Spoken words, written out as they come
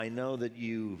I know that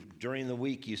during the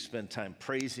week, you spend time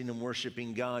praising and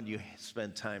worshiping God. You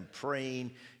spend time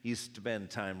praying. You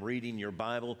spend time reading your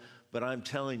Bible. But I'm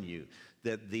telling you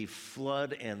that the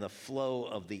flood and the flow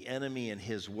of the enemy and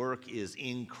his work is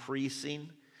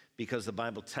increasing because the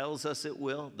Bible tells us it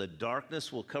will. The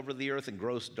darkness will cover the earth and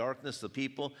gross darkness the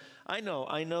people. I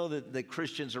know that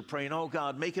Christians are praying, oh,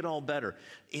 God, make it all better.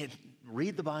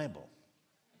 Read the Bible,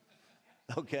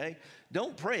 okay?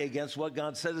 Don't pray against what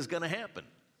God said is going to happen.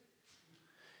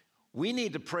 We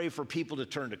need to pray for people to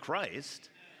turn to Christ.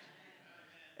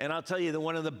 And I'll tell you that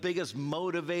one of the biggest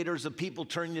motivators of people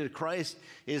turning to Christ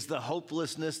is the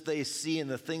hopelessness they see in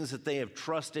the things that they have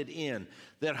trusted in,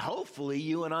 that hopefully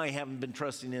you and I haven't been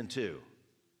trusting in too.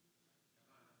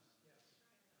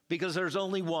 Because there's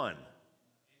only one.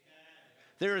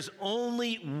 There is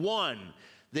only one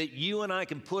that you and I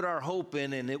can put our hope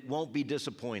in and it won't be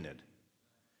disappointed.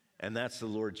 And that's the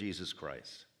Lord Jesus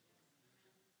Christ.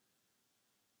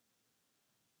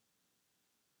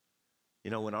 You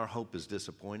know, when our hope is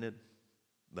disappointed,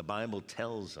 the Bible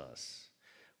tells us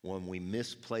when we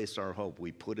misplace our hope,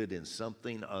 we put it in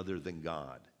something other than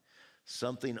God,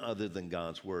 something other than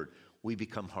God's word, we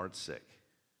become heartsick.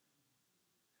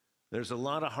 There's a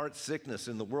lot of heart sickness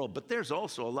in the world, but there's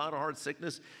also a lot of heart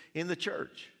sickness in the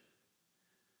church.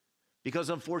 Because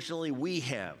unfortunately, we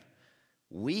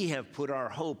have put our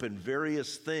hope in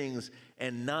various things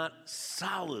and not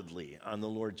solidly on the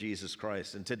Lord Jesus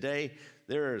Christ. And today,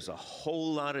 there is a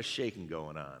whole lot of shaking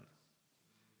going on.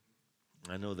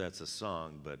 I know that's a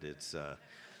song, but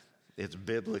it's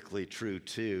biblically true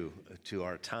too to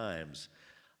our times.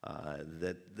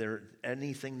 That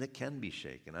anything that can be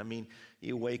shaken. I mean,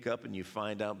 you wake up and you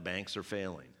find out banks are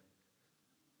failing.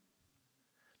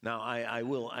 Now, I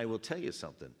will tell you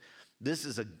something. This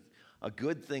is a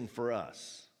good thing for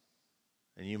us.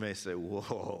 And you may say,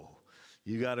 whoa,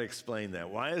 you got to explain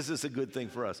that. Why is this a good thing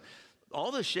for us?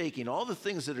 All the shaking, all the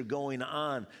things that are going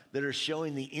on that are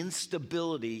showing the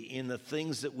instability in the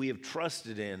things that we have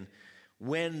trusted in,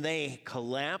 when they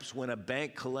collapse, when a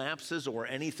bank collapses or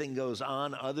anything goes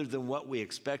on other than what we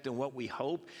expect and what we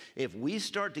hope, if we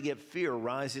start to get fear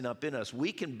rising up in us,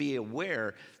 we can be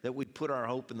aware that we put our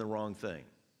hope in the wrong thing.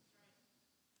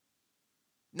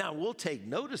 Now, we'll take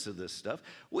notice of this stuff.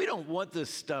 We don't want this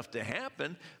stuff to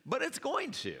happen, but it's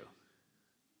going to.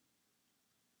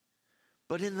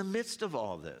 But in the midst of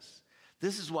all this,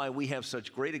 this is why we have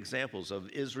such great examples of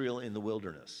Israel in the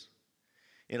wilderness.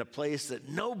 In a place that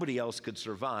nobody else could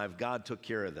survive, God took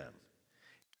care of them.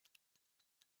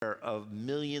 Of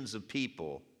millions of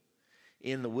people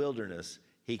in the wilderness,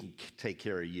 he can take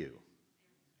care of you.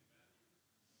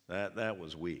 That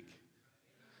was weak.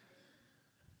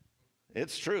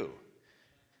 It's true.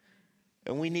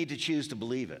 And we need to choose to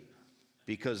believe it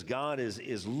because God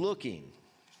is looking.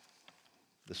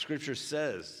 The scripture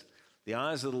says, the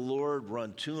eyes of the Lord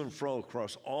run to and fro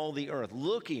across all the earth,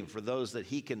 looking for those that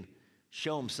he can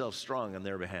show himself strong on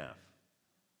their behalf.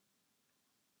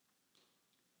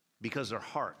 Because their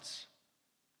hearts,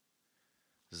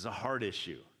 this is a heart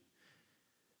issue,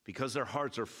 because their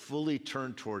hearts are fully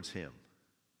turned towards him,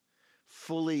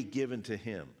 fully given to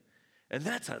him. And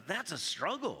that's a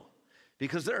struggle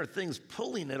because there are things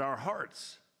pulling at our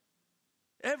hearts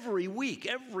every week,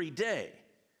 every day.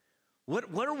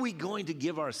 What are we going to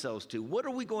give ourselves to? What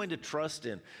are we going to trust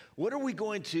in? What are we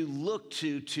going to look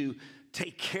to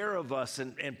take care of us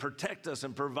and protect us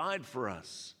and provide for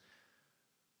us?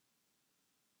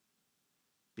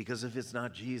 Because if it's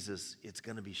not Jesus, it's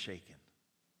going to be shaken.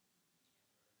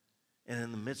 And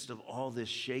in the midst of all this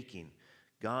shaking,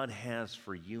 God has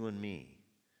for you and me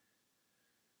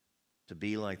to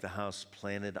be like the house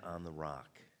planted on the rock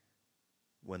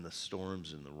when the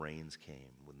storms and the rains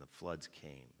came, when the floods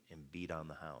came and beat on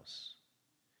the house.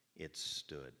 It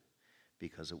stood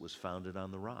because it was founded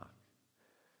on the rock.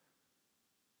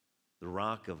 The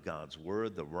rock of God's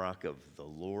word, the rock of the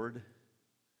Lord.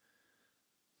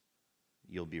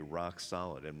 You'll be rock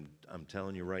solid. And I'm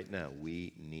telling you right now,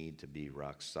 we need to be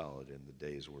rock solid in the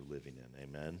days we're living in.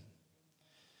 Amen?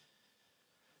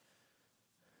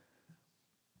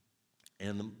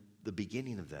 And the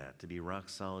beginning of that, to be rock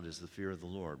solid, is the fear of the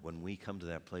Lord. When we come to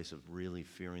that place of really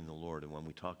fearing the Lord, and when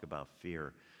we talk about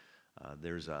fear,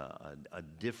 there's a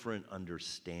different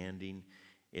understanding.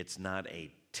 It's not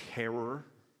a terror,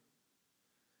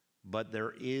 but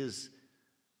there is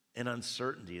an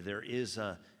uncertainty. There is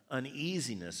an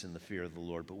uneasiness in the fear of the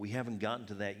Lord, but we haven't gotten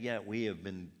to that yet. We have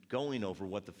been going over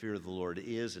what the fear of the Lord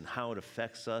is and how it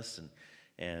affects us,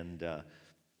 and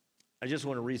I just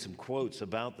want to read some quotes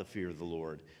about the fear of the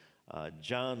Lord.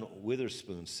 John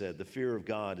Witherspoon said, "The fear of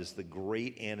God is the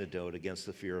great antidote against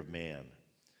the fear of man.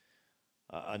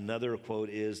 Another quote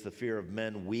is, the fear of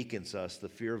men weakens us, the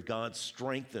fear of God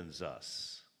strengthens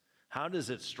us. How does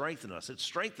it strengthen us? It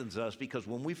strengthens us because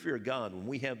when we fear God, when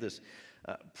we have this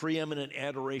preeminent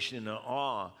adoration and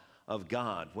awe of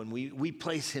God, when we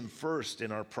place him first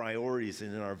in our priorities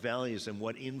and in our values and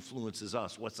what influences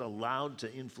us, what's allowed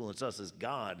to influence us is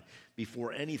God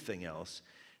before anything else.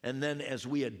 And then as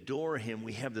we adore him,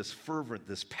 we have this fervent,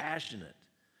 this passionate,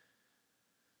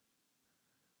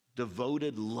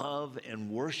 devoted love and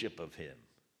worship of him.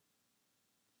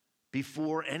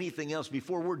 Before anything else,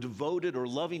 before we're devoted or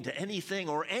loving to anything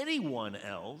or anyone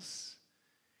else,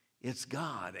 it's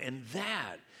God. And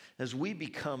that, as we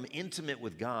become intimate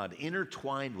with God,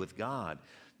 intertwined with God,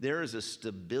 there is a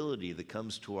stability that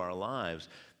comes to our lives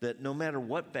that no matter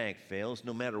what bank fails,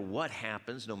 no matter what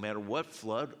happens, no matter what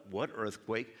flood, what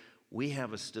earthquake, we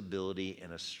have a stability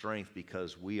and a strength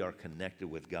because we are connected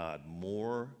with God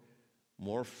more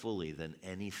fully than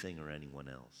anything or anyone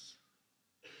else.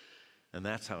 And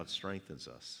that's how it strengthens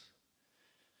us.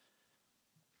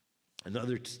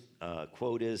 Another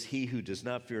quote is, he who does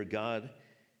not fear God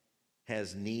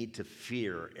has need to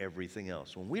fear everything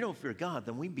else. When we don't fear God,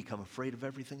 then we become afraid of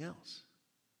everything else.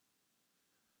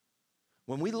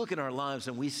 When we look at our lives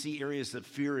and we see areas that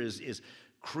fear is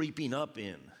creeping up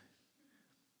in,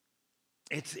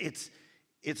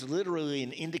 it's literally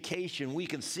an indication we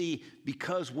can see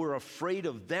because we're afraid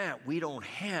of that, we don't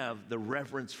have the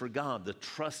reverence for God, the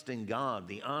trust in God,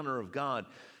 the honor of God,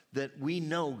 that we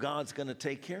know God's going to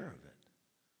take care of it.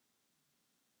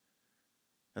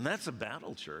 And that's a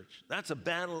battle, church. That's a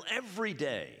battle every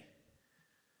day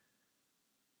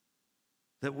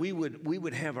that we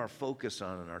would have our focus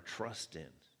on and our trust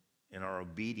in our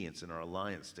obedience and our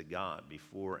alliance to God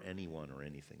before anyone or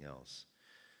anything else.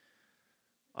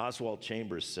 Oswald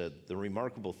Chambers said, the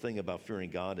remarkable thing about fearing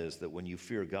God is that when you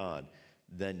fear God,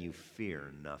 then you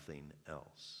fear nothing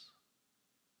else.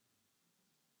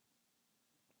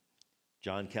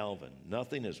 John Calvin,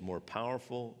 nothing is more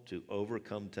powerful to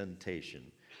overcome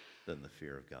temptation than the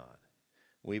fear of God.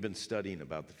 We've been studying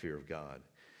about the fear of God.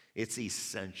 It's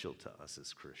essential to us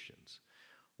as Christians.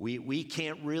 We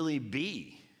can't really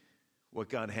be what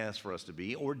God has for us to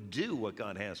be or do what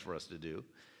God has for us to do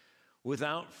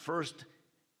without first,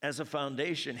 as a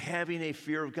foundation, having a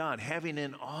fear of God, having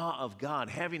an awe of God,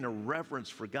 having a reverence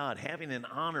for God, having an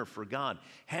honor for God,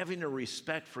 having a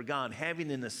respect for God,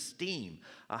 having an esteem,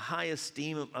 a high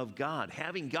esteem of God,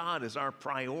 having God as our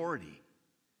priority.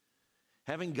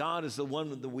 Having God as the one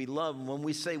that we love. And when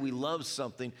we say we love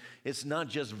something, it's not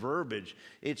just verbiage.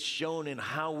 It's shown in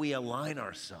how we align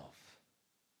ourselves.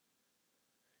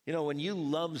 You know, when you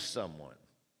love someone,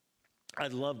 I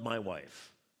love my wife.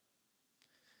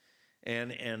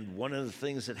 And one of the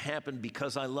things that happened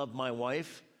because I love my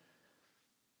wife,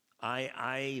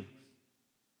 I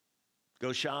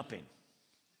go shopping.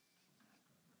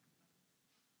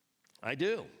 I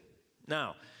do.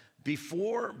 Now,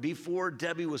 before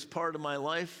Debbie was part of my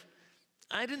life,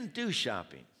 I didn't do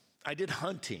shopping. I did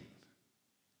hunting.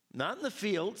 Not in the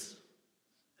fields,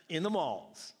 in the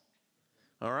malls.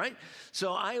 All right?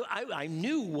 So I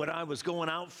knew what I was going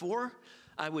out for.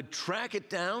 I would track it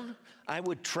down, I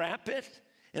would trap it,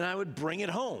 and I would bring it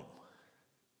home.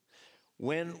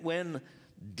 When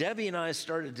Debbie and I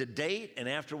started to date, and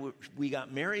after we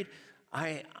got married,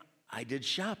 I did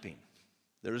shopping.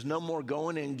 There was no more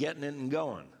going in, getting it, and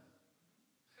going.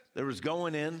 There was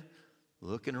going in,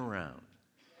 looking around.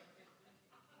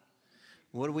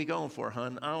 What are we going for,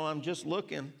 hon? Oh, I'm just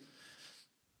looking.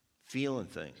 Feeling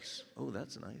things. Oh,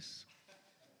 that's nice.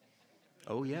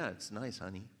 Oh, yeah, it's nice,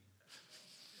 honey.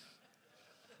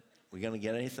 We going to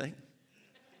get anything?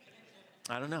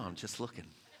 I don't know. I'm just looking.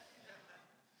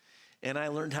 And I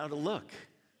learned how to look.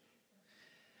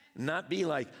 Not be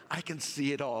like, I can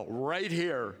see it all right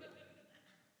here.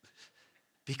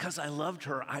 Because I loved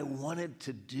her, I wanted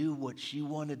to do what she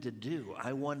wanted to do.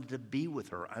 I wanted to be with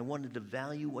her. I wanted to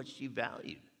value what she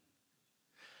valued.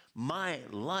 My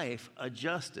life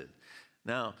adjusted.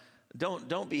 Now,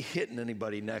 don't be hitting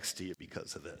anybody next to you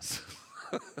because of this.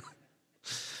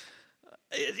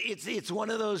 It's one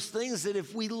of those things that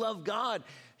if we love God,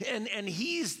 and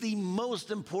he's the most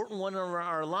important one in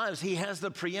our lives, he has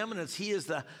the preeminence, he is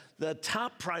the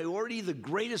top priority, the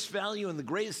greatest value, and the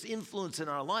greatest influence in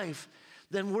our life,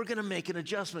 then we're going to make an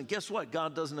adjustment. Guess what?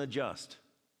 God doesn't adjust.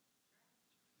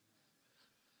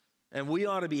 And we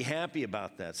ought to be happy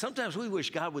about that. Sometimes we wish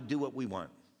God would do what we want.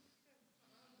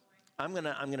 I'm going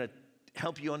to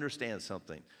help you understand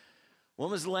something.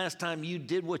 When was the last time you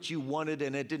did what you wanted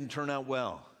and it didn't turn out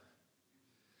well?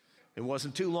 It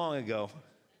wasn't too long ago.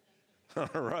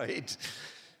 All right.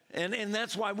 And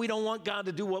that's why we don't want God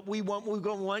to do what we want. We're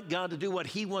going to want God to do what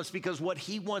he wants, because what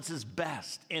he wants is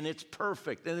best, and it's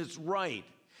perfect, and it's right,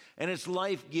 and it's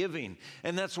life-giving.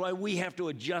 And that's why we have to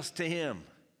adjust to him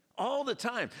all the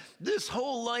time. This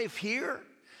whole life here,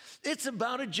 it's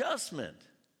about adjustment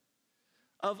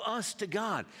of us to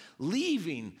God,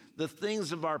 leaving the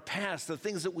things of our past, the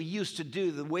things that we used to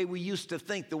do, the way we used to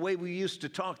think, the way we used to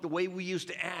talk, the way we used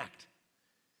to act,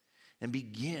 and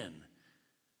begin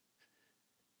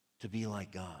to be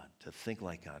like God, to think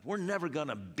like God. We're never going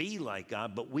to be like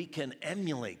God, but we can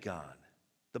emulate God.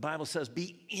 The Bible says,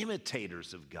 be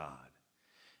imitators of God.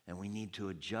 And we need to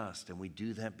adjust, and we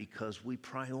do that because we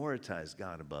prioritize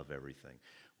God above everything.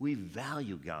 We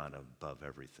value God above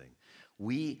everything.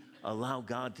 We allow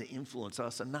God to influence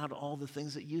us and not all the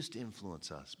things that used to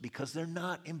influence us, because they're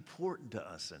not important to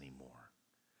us anymore.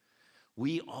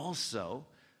 We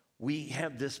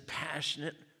have this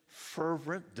passionate,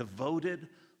 fervent, devoted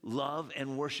love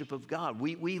and worship of God.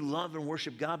 We love and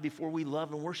worship God before we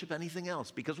love and worship anything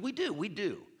else, because we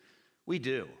do.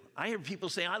 I hear people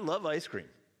say, I love ice cream.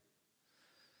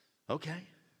 Okay.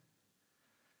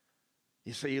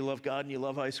 You say you love God and you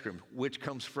love ice cream. Which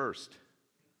comes first?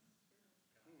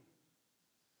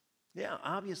 Yeah,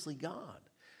 obviously God.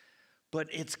 But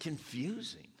it's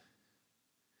confusing.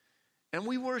 And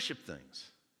we worship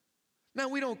things. Now,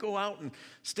 we don't go out and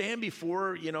stand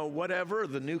before, whatever,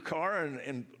 the new car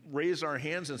and raise our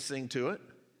hands and sing to it.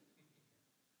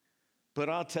 But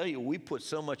I'll tell you, we put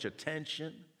so much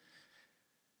attention,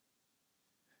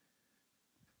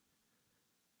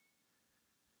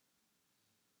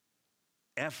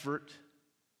 effort,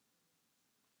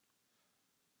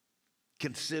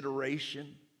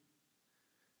 consideration,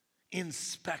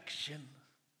 inspection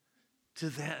to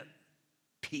that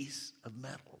piece of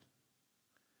metal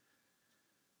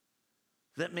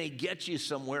that may get you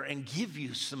somewhere and give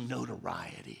you some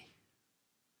notoriety.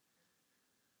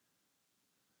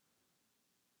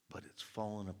 But it's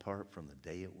fallen apart from the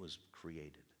day it was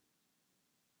created.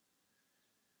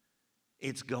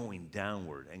 It's going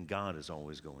downward, and God is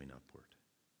always going upward.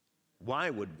 Why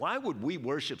would we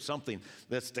worship something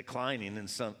that's declining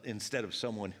instead of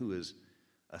someone who is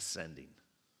ascending?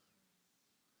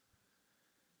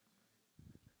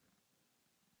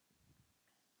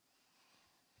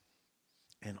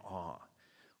 And awe.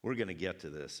 We're going to get to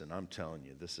this, and I'm telling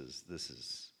you, this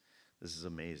is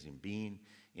amazing. Being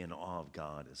in awe of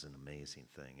God is an amazing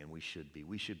thing, and we should be.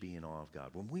 We should be in awe of God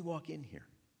when we walk in here.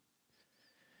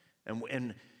 And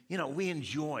we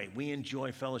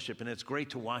enjoy fellowship, and it's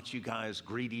great to watch you guys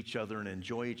greet each other and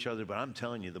enjoy each other. But I'm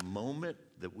telling you, the moment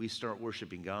that we start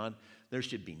worshiping God, there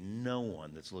should be no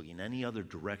one that's looking any other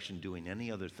direction, doing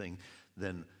any other thing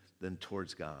than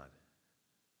towards God.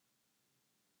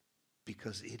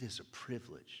 Because it is a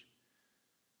privilege.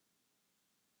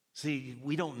 See,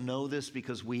 we don't know this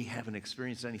because we haven't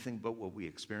experienced anything but what we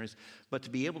experienced. But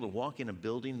to be able to walk in a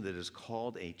building that is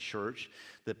called a church,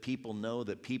 that people know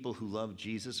that people who love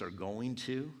Jesus are going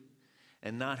to,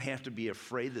 and not have to be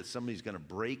afraid that somebody's going to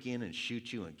break in and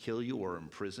shoot you and kill you or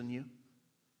imprison you.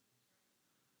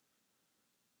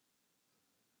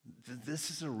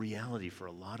 This is a reality for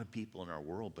a lot of people in our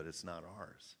world, but it's not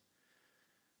ours.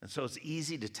 And so it's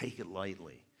easy to take it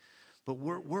lightly. But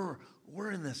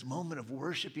we're in this moment of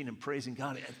worshiping and praising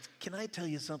God. Can I tell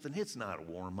you something? It's not a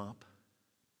warm-up.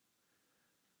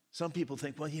 Some people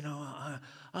think, well,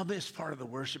 I'll miss part of the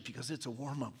worship because it's a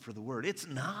warm-up for the word. It's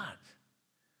not.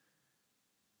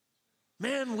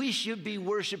 Man, we should be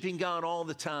worshiping God all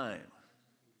the time.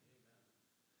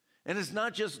 And it's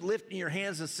not just lifting your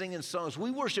hands and singing songs.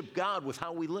 We worship God with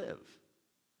how we live.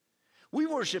 We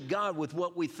worship God with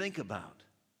what we think about.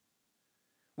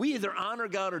 We either honor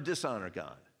God or dishonor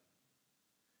God.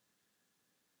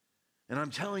 And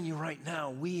I'm telling you right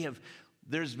now,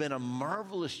 there's been a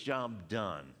marvelous job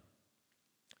done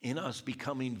in us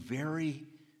becoming very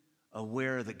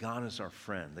aware that God is our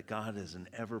friend, that God is an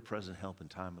ever-present help in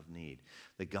time of need,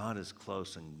 that God is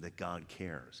close and that God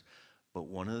cares. But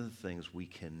one of the things we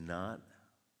cannot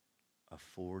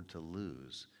afford to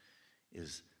lose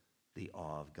is the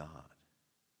awe of God.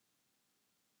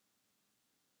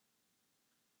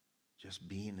 Just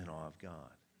being in awe of God.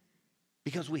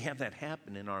 Because we have that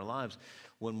happen in our lives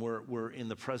when we're in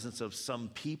the presence of some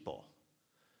people.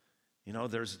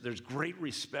 There's great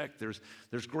respect,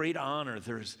 there's great honor,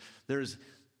 there's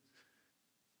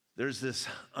this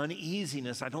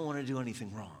uneasiness. I don't want to do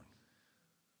anything wrong.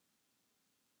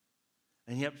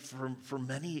 And yet for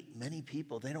many, many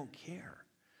people, they don't care.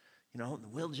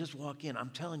 We'll just walk in.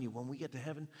 I'm telling you, when we get to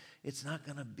heaven, it's not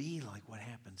going to be like what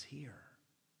happens here.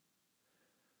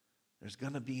 There's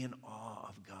going to be an awe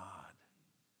of God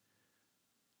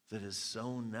that is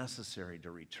so necessary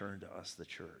to return to us, the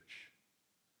church.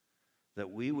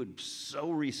 That we would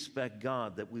so respect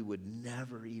God that we would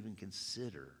never even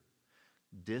consider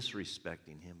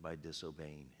disrespecting him by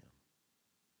disobeying him.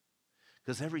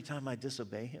 Because every time I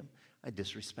disobey him, I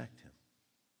disrespect him.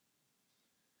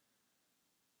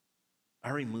 I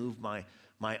remove my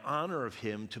honor of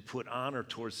him to put honor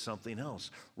towards something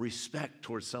else, respect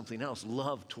towards something else,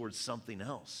 love towards something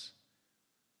else,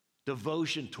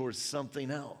 devotion towards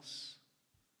something else.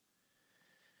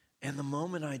 And the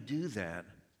moment I do that,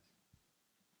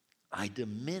 I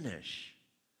diminish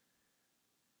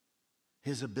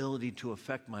his ability to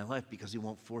affect my life because he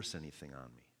won't force anything on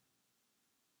me.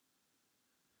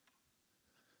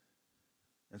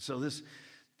 And so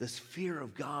this fear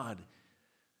of God,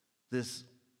 this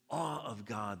awe of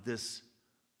God, this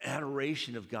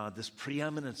adoration of God, this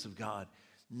preeminence of God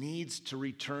needs to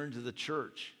return to the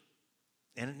church.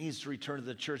 And it needs to return to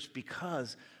the church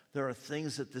because there are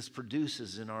things that this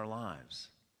produces in our lives.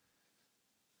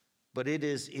 But it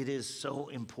is so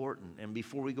important. And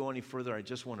before we go any further, I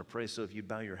just want to pray. So if you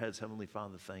bow your heads, Heavenly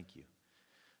Father, thank you.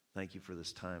 Thank you for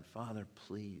this time. Father,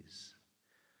 please,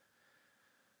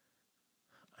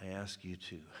 I ask you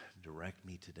to direct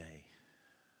me today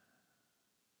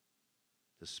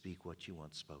to speak what you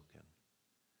want spoken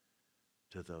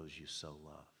to those you so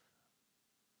love.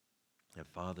 And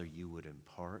Father, you would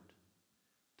impart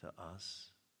to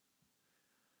us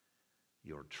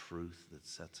your truth that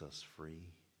sets us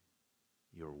free,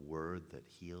 your word that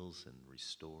heals and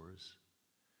restores,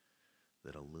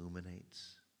 that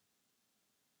illuminates.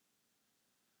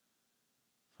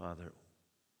 Father,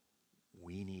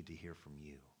 we need to hear from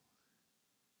you.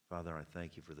 Father, I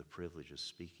thank you for the privilege of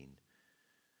speaking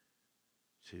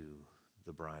to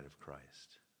the bride of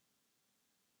Christ.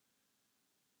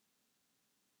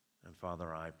 And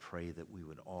Father, I pray that we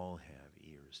would all have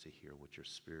ears to hear what your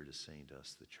Spirit is saying to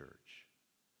us, the church.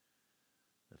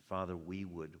 That Father, we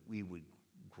would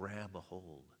grab a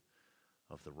hold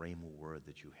of the rhema word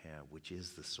that you have, which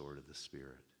is the sword of the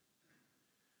Spirit,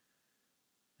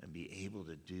 and be able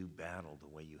to do battle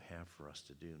the way you have for us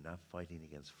to do, not fighting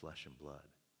against flesh and blood,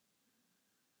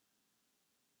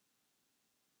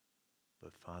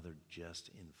 but Father,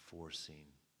 just enforcing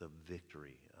the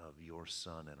victory of your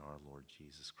Son and our Lord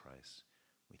Jesus Christ.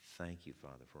 We thank you,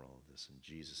 Father, for all of this. In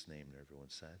Jesus' name, and everyone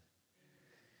said.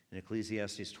 In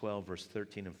Ecclesiastes 12, verse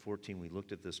 13 and 14, we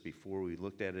looked at this before. We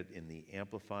looked at it in the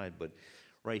Amplified, but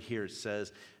right here it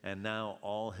says, and now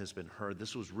all has been heard.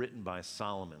 This was written by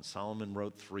Solomon. Solomon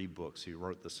wrote 3 books. He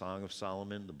wrote the Song of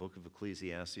Solomon, the book of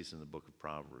Ecclesiastes, and the book of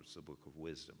Proverbs, the book of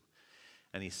wisdom.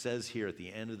 And he says here at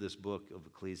the end of this book of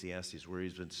Ecclesiastes, where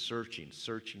he's been searching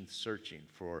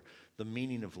for the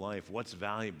meaning of life, what's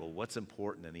valuable, what's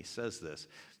important. And he says this,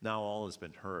 now all has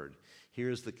been heard.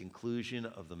 Here's the conclusion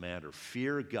of the matter.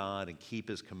 Fear God and keep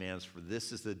his commands, for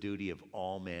this is the duty of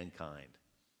all mankind.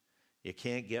 You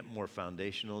can't get more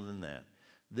foundational than that.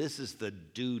 This is the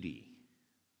duty.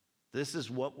 This is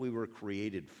what we were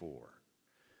created for.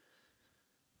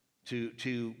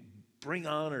 To bring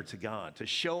honor to God, to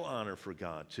show honor for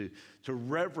God, to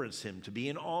reverence him, to be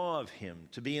in awe of him,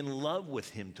 to be in love with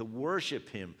him, to worship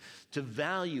him, to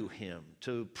value him,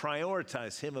 to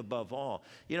prioritize him above all.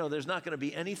 You know, there's not going to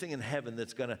be anything in heaven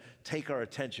that's going to take our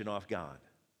attention off God.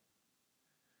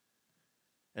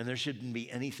 And there shouldn't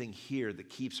be anything here that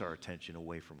keeps our attention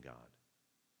away from God.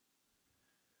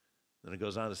 Then it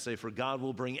goes on to say, for God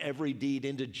will bring every deed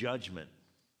into judgment.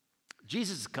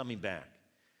 Jesus is coming back.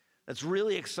 That's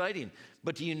really exciting.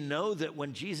 But do you know that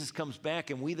when Jesus comes back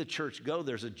and we, the church, go,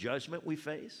 there's a judgment we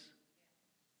face?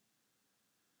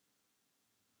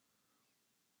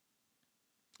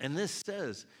 And this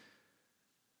says,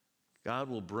 God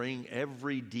will bring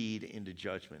every deed into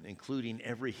judgment, including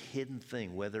every hidden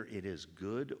thing, whether it is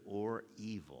good or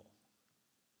evil.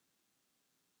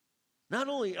 Not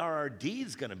only are our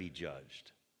deeds going to be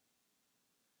judged,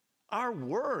 our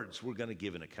words we're going to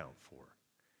give an account for.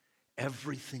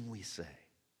 Everything we say.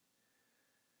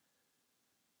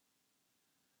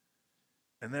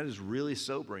 And that is really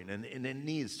sobering, and it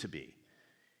needs to be.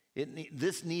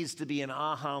 This needs to be an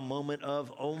aha moment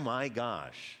of, oh my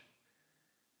gosh.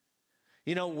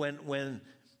 You know, when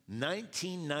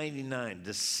 1999,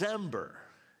 December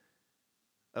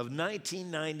of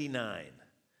 1999,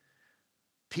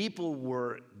 people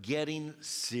were getting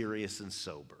serious and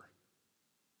sober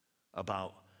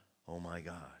about, oh my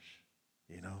gosh,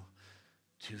 you know,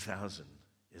 2000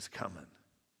 is coming.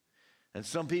 And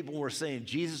some people were saying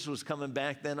Jesus was coming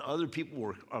back then. Other people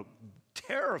were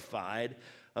terrified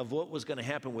of what was going to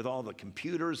happen with all the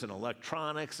computers and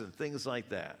electronics and things like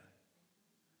that.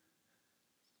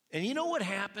 And you know what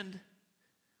happened?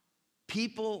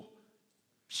 people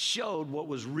showed what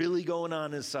was really going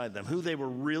on inside them, who they were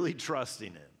really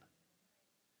trusting in.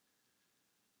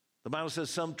 The Bible says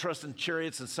some trust in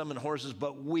chariots and some in horses,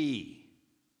 but we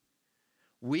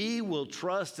will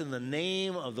trust in the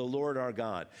name of the Lord our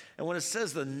God. And when it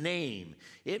says the name,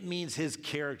 it means his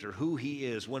character, who he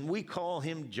is. When we call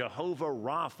him Jehovah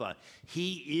Rapha,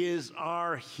 he is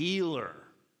our healer.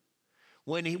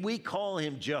 When we call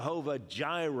him Jehovah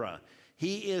Jireh,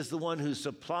 he is the one who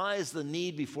supplies the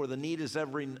need before the need is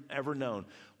ever known.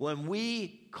 When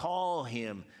we call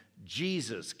him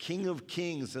Jesus, King of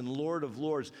Kings and Lord of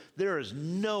Lords, there is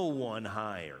no one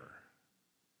higher.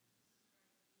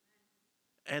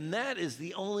 And that is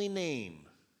the only name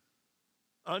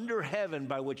under heaven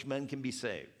by which men can be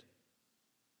saved.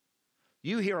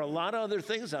 You hear a lot of other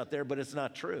things out there, but it's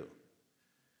not true.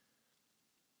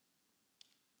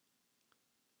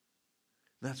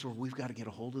 That's where we've got to get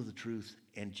a hold of the truth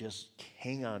and just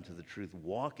hang on to the truth,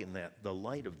 walk in the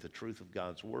light of the truth of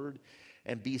God's word,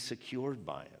 and be secured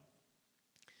by it.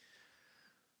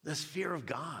 This fear of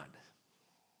God.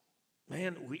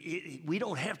 Man, we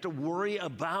don't have to worry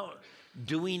about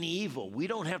doing evil. We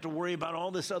don't have to worry about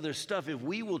all this other stuff. If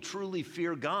we will truly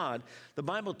fear God, the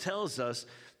Bible tells us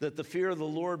that the fear of the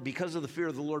Lord, because of the fear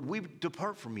of the Lord, we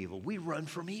depart from evil. We run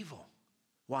from evil.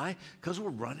 Why? Because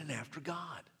we're running after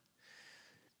God.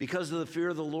 Because of the fear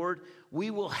of the Lord, we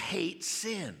will hate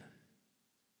sin.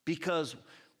 Because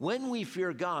when we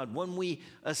fear God, when we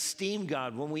esteem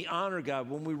God, when we honor God,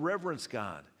 when we reverence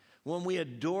God, when we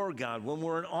adore God, when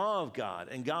we're in awe of God,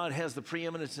 and God has the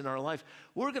preeminence in our life,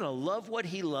 we're going to love what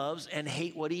he loves and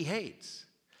hate what he hates.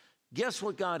 Guess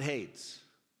what God hates?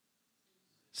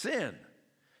 Sin.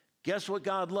 Guess what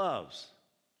God loves?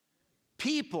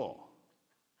 People.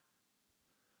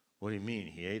 What do you mean?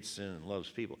 He hates sin and loves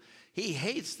people. He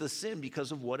hates the sin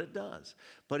because of what it does,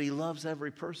 but he loves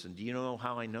every person. Do you know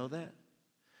how I know that?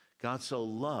 God so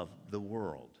loved the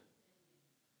world.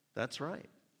 That's right.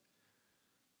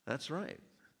 That's right.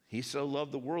 He so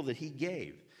loved the world that he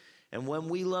gave. And when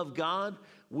we love God,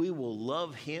 we will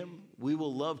love him, we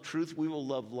will love truth, we will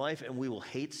love life, and we will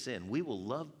hate sin. We will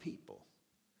love people.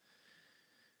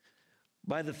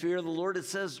 By the fear of the Lord, it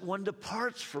says one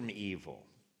departs from evil.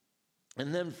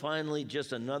 And then finally,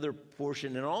 just another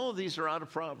portion, and all of these are out of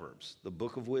Proverbs, the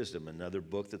book of wisdom, another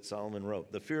book that Solomon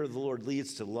wrote. The fear of the Lord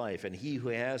leads to life, and he who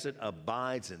has it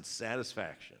abides in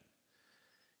satisfaction.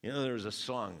 You know, there's a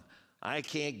song, I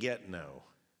can't get no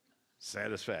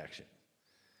satisfaction.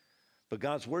 But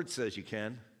God's word says you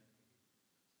can.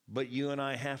 But you and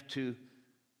I have to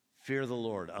fear the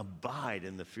Lord, abide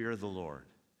in the fear of the Lord.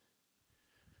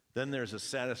 Then there's a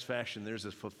satisfaction, there's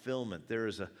a fulfillment, there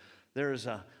is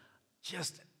a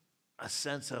just a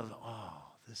sense of, oh,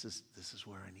 this is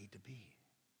where I need to be.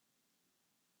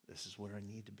 This is where I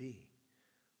need to be.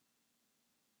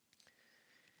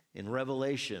 In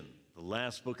Revelation, the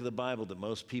last book of the Bible that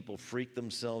most people freak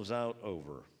themselves out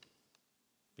over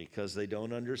because they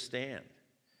don't understand.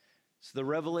 It's the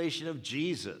revelation of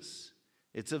Jesus.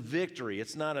 It's a victory.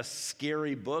 It's not a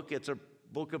scary book. It's a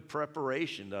book of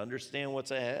preparation to understand what's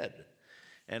ahead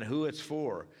and who it's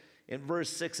for. In verse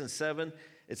 6 and 7,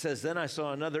 it says, then I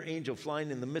saw another angel flying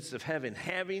in the midst of heaven,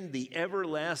 having the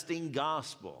everlasting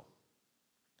gospel.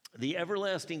 The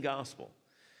everlasting gospel.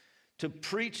 To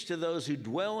preach to those who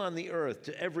dwell on the earth,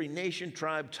 to every nation,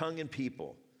 tribe, tongue, and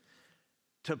people.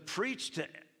 To preach to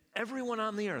everyone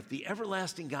on the earth, the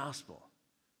everlasting gospel.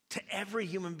 To every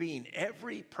human being,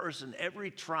 every person,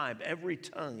 every tribe, every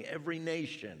tongue, every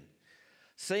nation.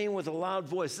 Saying with a loud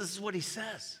voice, this is what he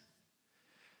says.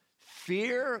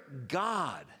 Fear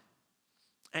God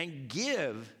and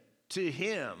give to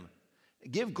him,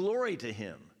 give glory to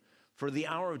him, for the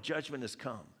hour of judgment has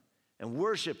come. And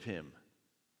worship him,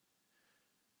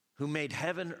 who made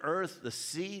heaven, earth, the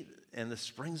sea, and the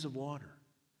springs of water.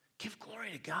 Give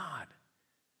glory to God.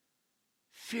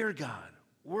 Fear God.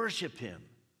 Worship him.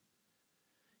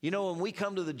 You know, when we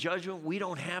come to the judgment, we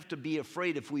don't have to be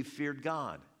afraid if we've feared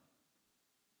God.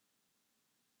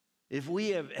 If we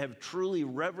have truly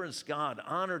reverenced God,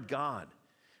 honored God,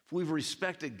 if we've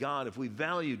respected God, if we've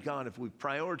valued God, if we've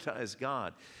prioritized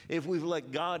God, if we've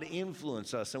let God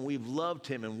influence us and we've loved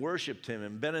him and worshiped him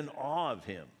and been in awe of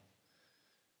him,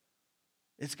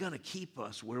 it's going to keep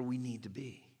us where we need to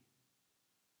be.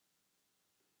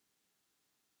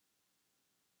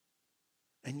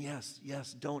 And yes,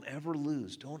 don't ever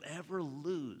lose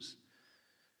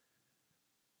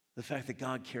the fact that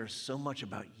God cares so much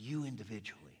about you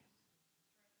individually.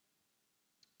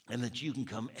 And that you can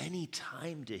come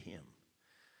anytime to him.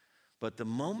 But the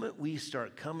moment we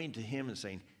start coming to him and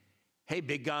saying, hey,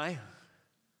 big guy,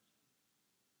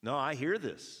 no, I hear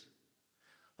this.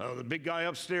 Oh, the big guy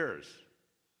upstairs.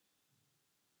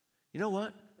 You know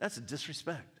what? That's a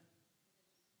disrespect.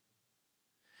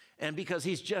 And because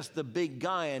he's just the big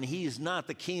guy and he's not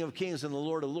the King of Kings and the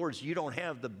Lord of Lords, you don't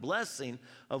have the blessing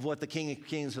of what the King of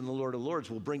Kings and the Lord of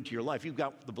Lords will bring to your life. You've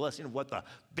got the blessing of what the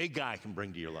big guy can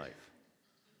bring to your life.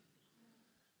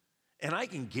 And I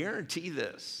can guarantee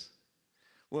this.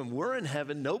 When we're in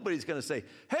heaven, nobody's going to say,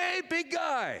 hey, big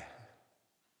guy.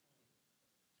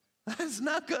 That's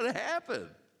not going to happen.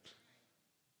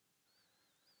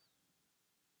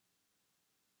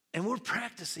 And we're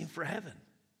practicing for heaven.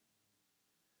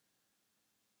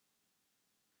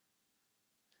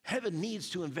 Heaven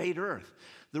needs to invade earth.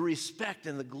 The respect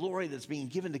and the glory that's being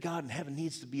given to God in heaven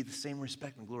needs to be the same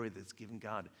respect and glory that's given to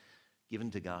God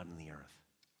in the earth.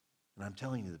 And I'm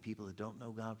telling you, the people that don't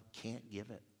know God can't give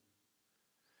it.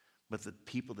 But the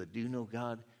people that do know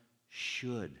God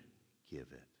should give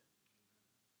it.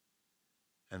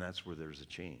 And that's where there's a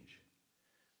change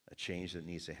that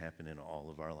needs to happen in all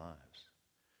of our lives.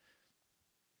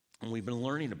 And we've been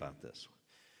learning about this.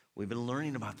 We've been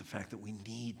learning about the fact that we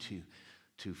need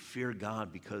to fear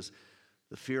God, because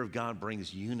the fear of God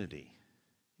brings unity.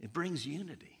 It brings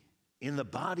unity in the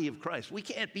body of Christ. We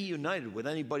can't be united with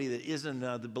anybody that isn't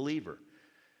the believer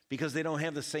because they don't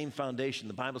have the same foundation.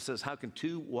 The Bible says, how can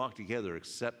two walk together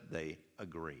except they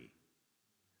agree?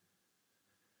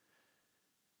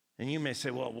 And you may say,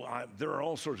 well, there are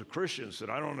all sorts of Christians that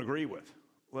I don't agree with.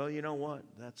 Well, you know what?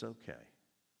 That's okay.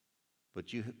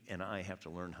 But you and I have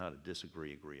to learn how to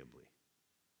disagree agreeably.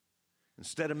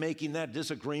 Instead of making that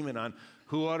disagreement on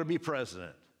who ought to be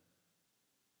president.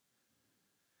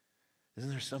 Isn't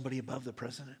there somebody above the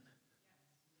president?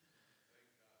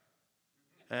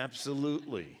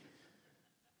 Absolutely.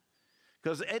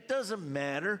 Because it doesn't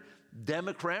matter,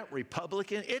 Democrat,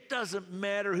 Republican, it doesn't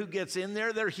matter who gets in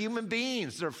there. They're human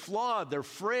beings. They're flawed. They're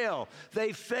frail.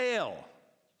 They fail.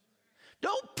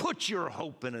 Don't put your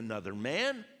hope in another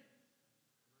man.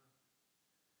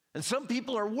 And some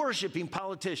people are worshiping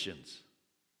politicians.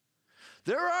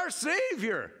 They're our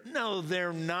Savior. No,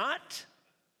 they're not.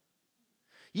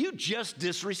 You just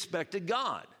disrespected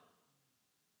God.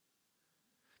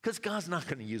 Because God's not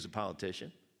going to use a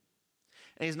politician.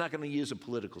 And he's not going to use a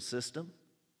political system.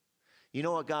 You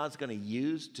know what God's going to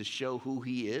use to show who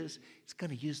he is? He's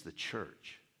going to use the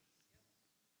church.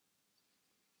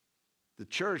 The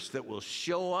church that will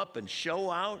show up and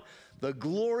show out the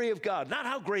glory of God. Not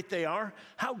how great they are,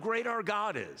 how great our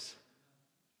God is.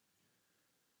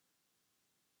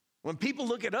 When people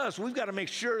look at us, we've got to make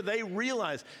sure they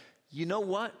realize, you know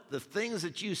what? The things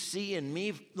that you see in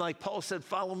me, like Paul said,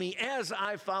 follow me as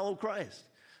I follow Christ.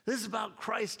 This is about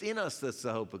Christ in us that's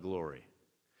the hope of glory.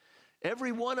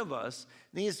 Every one of us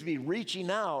needs to be reaching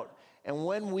out, and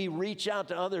when we reach out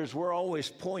to others, we're always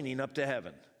pointing up to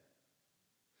heaven.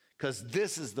 Because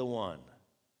this is the one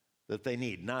that they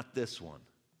need, not this one.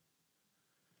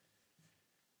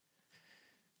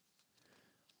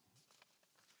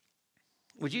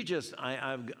 Would you just,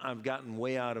 I've gotten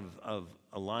way out of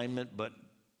alignment, but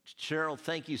Cheryl,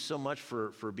 thank you so much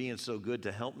for being so good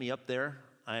to help me up there.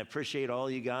 I appreciate all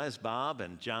you guys, Bob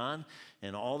and John,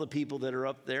 and all the people that are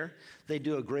up there. They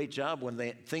do a great job. When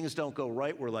things don't go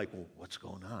right, we're like, well, what's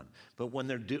going on? But when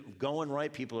they're going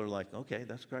right, people are like, okay,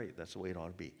 that's great. That's the way it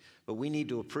ought to be. But we need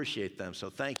to appreciate them.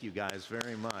 So thank you guys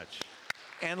very much.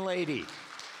 And lady,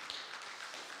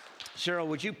 Cheryl,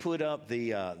 would you put up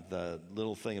the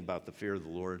little thing about the fear of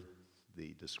the Lord,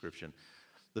 the description?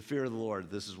 The fear of the Lord,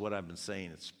 this is what I've been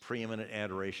saying. It's preeminent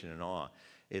adoration and awe.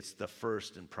 It's the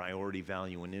first and priority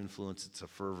value and influence. It's a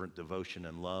fervent devotion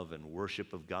and love and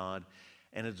worship of God.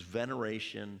 And it's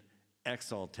veneration,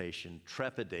 exaltation,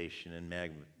 trepidation, and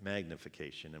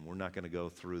magnification. And we're not going to go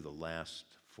through the last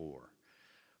four.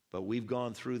 But we've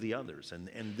gone through the others. And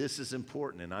this is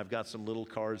important. And I've got some little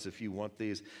cards if you want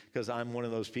these, because I'm one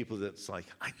of those people that's like,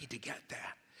 I need to get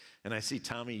that. And I see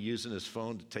Tommy using his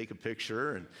phone to take a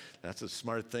picture, and that's a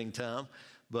smart thing, Tom.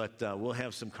 But we'll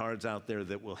have some cards out there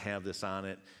that will have this on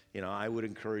it. You know, I would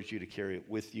encourage you to carry it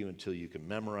with you until you can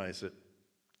memorize it,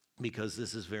 because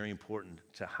this is very important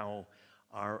to how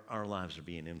our lives are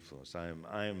being influenced.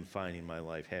 I am finding my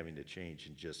life having to change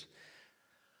in just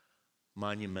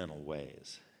monumental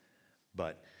ways.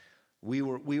 But we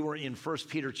were in 1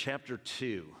 Peter chapter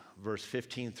 2, verse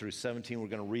 15 through 17. We're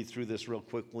going to read through this real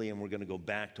quickly, and we're going to go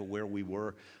back to where we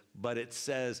were. But it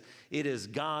says, it is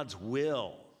God's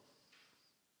will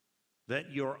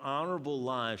that your honorable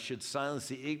lives should silence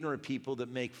the ignorant people that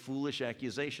make foolish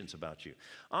accusations about you.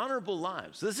 Honorable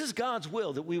lives. This is God's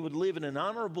will, that we would live in an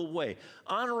honorable way.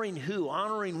 Honoring who?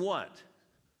 Honoring what?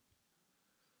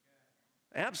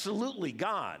 Absolutely,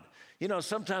 God. You know,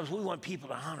 sometimes we want people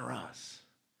to honor us.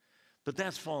 But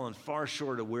that's fallen far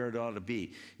short of where it ought to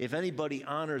be. If anybody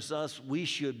honors us, we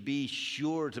should be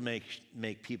sure to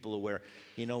make people aware.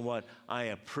 You know what? I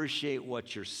appreciate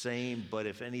what you're saying, but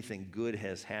if anything good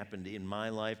has happened in my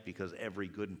life, because every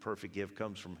good and perfect gift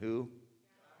comes from who?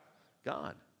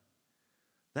 God.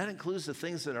 That includes the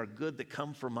things that are good that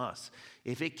come from us.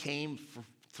 If it came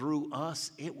through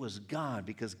us, it was God,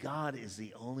 because God is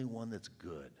the only one that's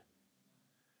good.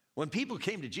 When people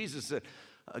came to Jesus and said,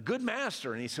 a good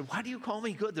master. And he said, why do you call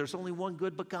me good? There's only one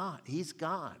good but God. He's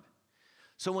God.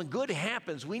 So when good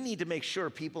happens, we need to make sure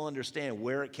people understand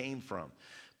where it came from.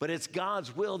 But it's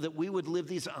God's will that we would live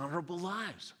these honorable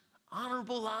lives,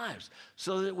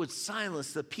 so that it would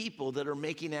silence the people that are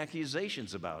making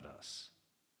accusations about us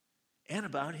and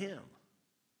about him.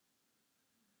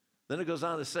 Then it goes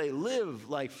on to say, live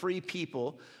like free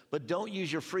people, but don't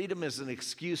use your freedom as an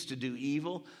excuse to do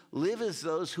evil. Live as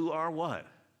those who are what?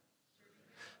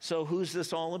 So who's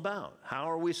this all about? How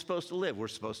are we supposed to live? We're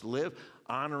supposed to live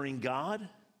honoring God.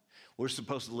 We're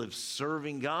supposed to live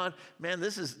serving God. Man,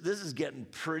 this is getting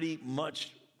pretty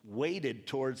much weighted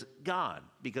towards God,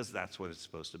 because that's what it's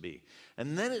supposed to be.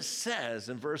 And then it says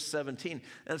in verse 17,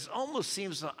 and it almost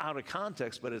seems out of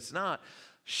context, but it's not,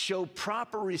 show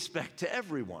proper respect to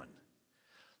everyone.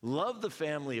 Love the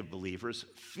family of believers,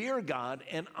 fear God,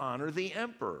 and honor the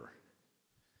emperor.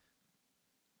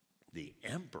 The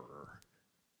emperor?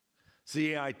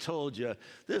 See, I told you,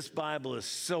 this Bible is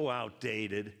so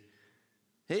outdated.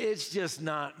 It's just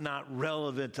not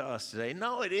relevant to us today.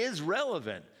 No, it is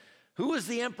relevant. Who was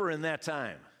the emperor in that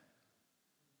time?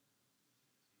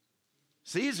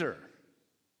 Caesar.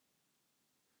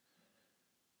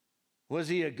 Was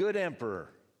he a good emperor?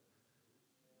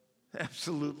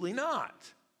 Absolutely not.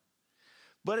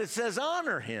 But it says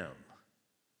honor him.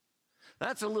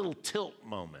 That's a little tilt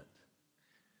moment.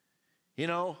 You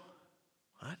know,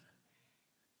 what?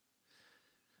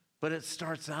 But it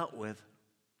starts out with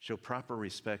show proper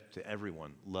respect to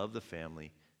everyone, love the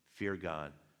family, fear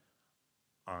God,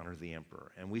 honor the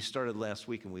emperor. And we started last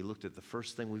week and we looked at the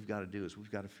first thing we've got to do is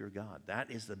we've got to fear God. That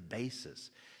is the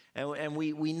basis. And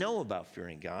we know about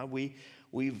fearing God.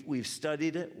 We've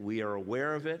studied it. We are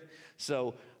aware of it.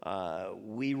 So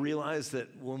we realize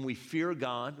that when we fear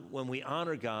God, when we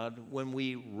honor God, when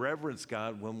we reverence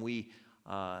God, when we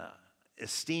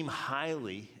esteem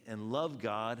highly and love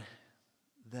God,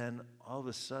 then all of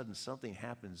a sudden something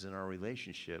happens in our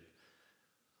relationship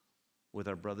with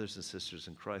our brothers and sisters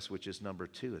in Christ, which is number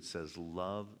 2. It says,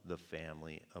 love the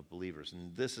family of believers.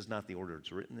 And this is not the order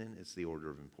it's written in, it's the order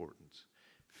of importance.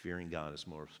 Fearing God is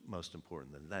most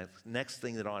important. The next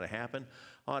thing that ought to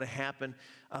happen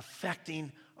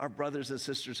affecting our brothers and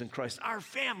sisters in Christ. Our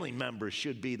family members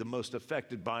should be the most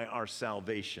affected by our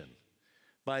salvation,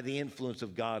 by the influence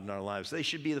of God in our lives. They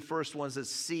should be the first ones that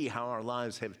see how our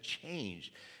lives have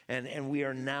changed. And we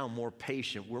are now more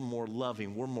patient, we're more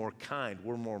loving, we're more kind,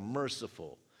 we're more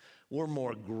merciful, we're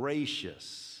more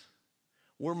gracious,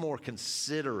 we're more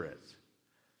considerate.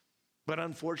 But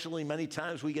unfortunately, many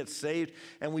times we get saved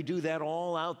and we do that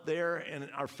all out there and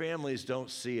our families don't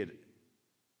see it.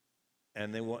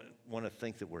 And they want to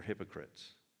think that we're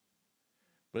hypocrites.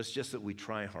 But it's just that we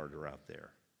try harder out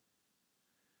there.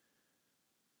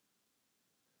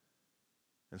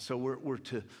 And so we're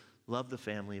to love the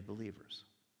family of believers.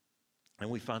 And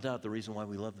we found out the reason why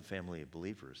we love the family of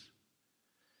believers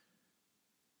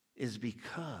is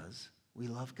because we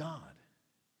love God.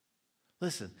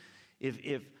 Listen,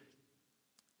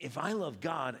 if I love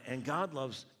God and God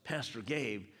loves Pastor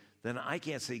Gabe, then I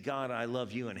can't say, God, I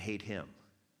love you and hate him.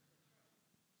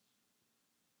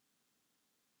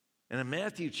 And in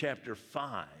Matthew chapter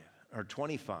 5 or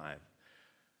 25,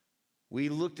 we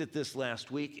looked at this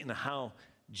last week and how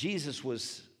Jesus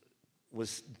was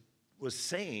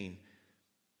saying,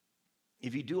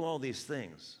 if you do all these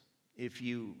things, if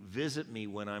you visit me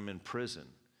when I'm in prison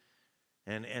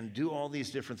and do all these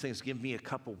different things, give me a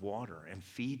cup of water and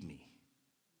feed me.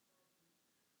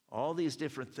 All these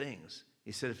different things.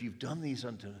 He said, if you've done these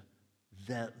unto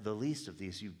the least of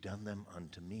these, you've done them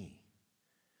unto me.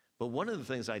 But one of the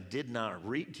things I did not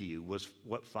read to you was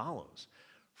what follows.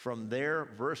 From there,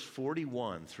 verse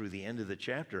 41 through the end of the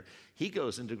chapter, he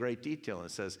goes into great detail and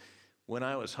says, when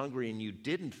I was hungry and you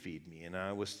didn't feed me, and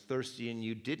I was thirsty and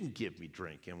you didn't give me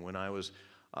drink, and when I was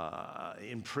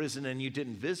in prison and you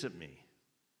didn't visit me,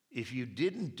 if you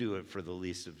didn't do it for the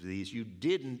least of these, you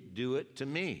didn't do it to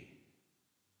me.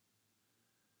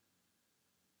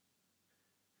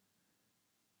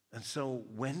 And so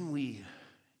when we,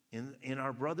 in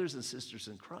our brothers and sisters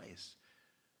in Christ,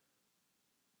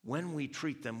 when we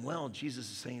treat them well,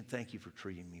 Jesus is saying, thank you for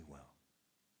treating me well.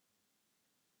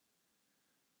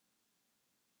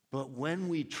 But when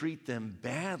we treat them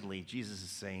badly, Jesus is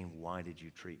saying, why did you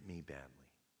treat me badly?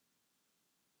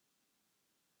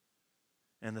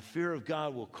 And the fear of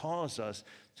God will cause us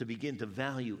to begin to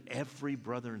value every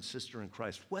brother and sister in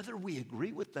Christ, whether we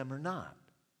agree with them or not.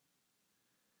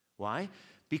 Why?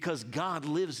 Because God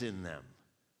lives in them.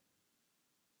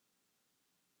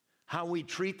 How we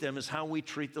treat them is how we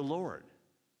treat the Lord.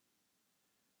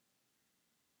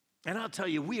 And I'll tell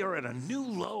you, we are at a new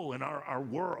low in our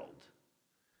world.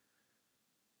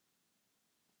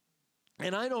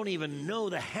 And I don't even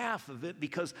know the half of it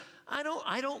because I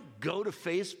don't go to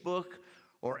Facebook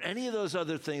or any of those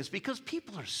other things because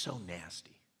people are so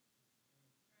nasty.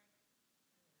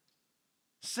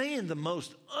 Saying the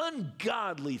most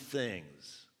ungodly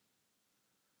things.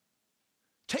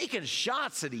 Taking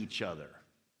shots at each other.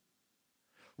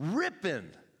 Ripping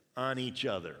on each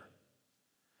other.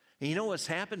 And you know what's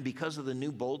happened because of the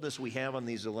new boldness we have on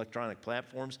these electronic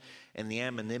platforms and the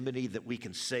anonymity that we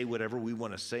can say whatever we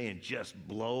want to say and just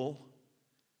blow?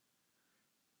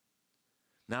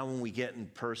 Now when we get in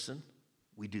person,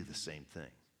 we do the same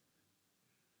thing.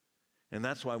 And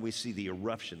that's why we see the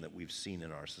eruption that we've seen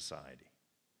in our society.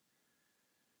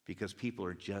 Because people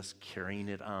are just carrying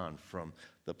it on from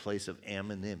the place of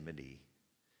anonymity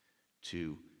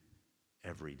to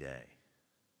every day.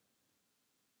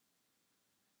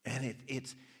 And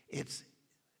it's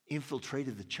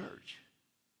infiltrated the church.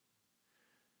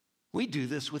 We do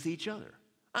this with each other.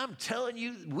 I'm telling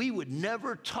you, we would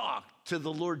never talk to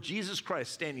the Lord Jesus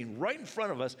Christ standing right in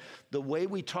front of us the way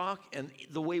we talk and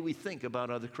the way we think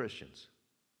about other Christians.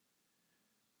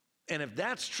 And if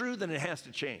that's true, then it has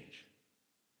to change.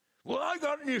 Well, I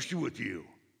got an issue with you.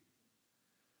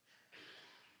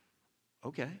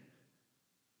 Okay.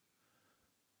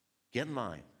 Get in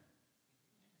line.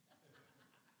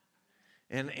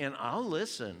 And I'll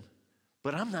listen,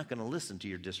 but I'm not going to listen to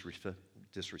your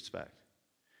disrespect.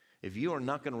 If you are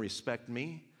not going to respect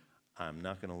me, I'm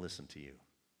not going to listen to you.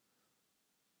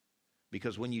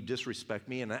 Because when you disrespect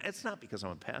me, and it's not because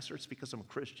I'm a pastor, it's because I'm a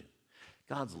Christian.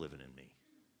 God's living in me.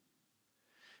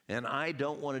 And I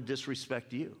don't want to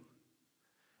disrespect you.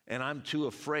 And I'm too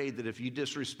afraid that if you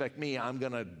disrespect me, I'm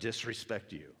going to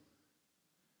disrespect you.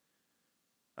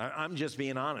 I'm just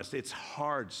being honest. It's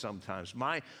hard sometimes.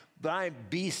 My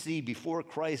BC, before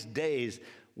Christ days,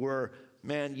 were,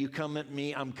 man, you come at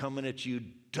me, I'm coming at you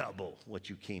double what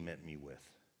you came at me with.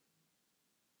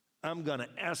 I'm going to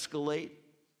escalate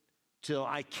till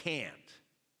I can't.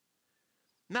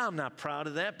 Now, I'm not proud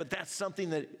of that, but that's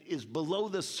something that is below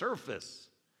the surface.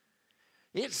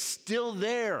 It's still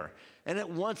there, and it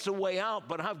wants a way out,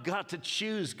 but I've got to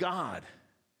choose God.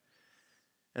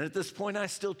 And at this point, I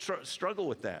still struggle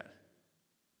with that.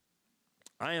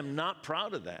 I am not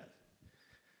proud of that.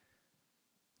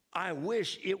 I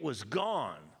wish it was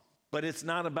gone, but it's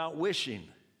not about wishing.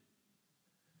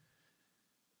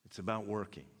 It's about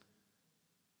working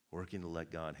to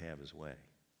let God have his way.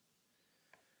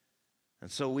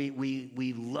 And so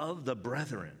we love the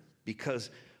brethren because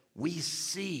we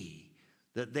see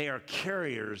that they are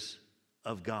carriers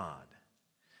of God.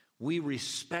 We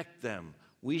respect them.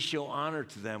 We show honor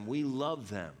to them. We love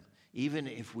them, even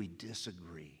if we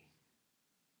disagree,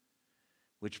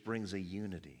 which brings a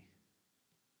unity.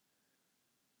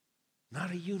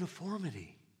 Not a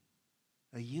uniformity,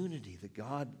 a unity that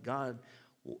God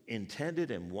intended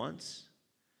and wants,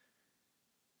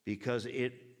 because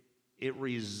it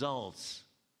results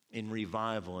in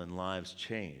revival and lives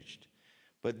changed.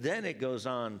 But then it goes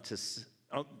on to,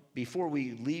 before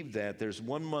we leave that, there's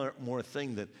one more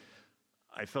thing that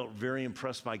I felt very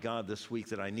impressed by God this week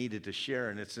that I needed to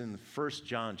share, and it's in 1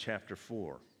 John chapter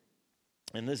 4.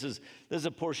 And this is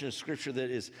a portion of Scripture that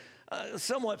is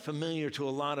somewhat familiar to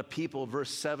a lot of people. Verse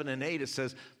 7 and 8, it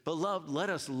says, "Beloved, let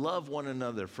us love one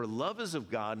another, for love is of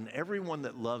God, and everyone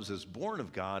that loves is born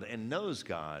of God and knows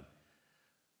God."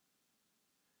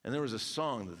 And there was a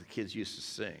song that the kids used to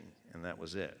sing, and that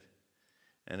was it.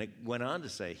 And it went on to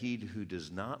say, "He who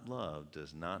does not love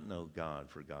does not know God,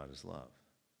 for God is love."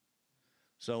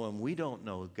 So when we don't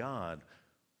know God,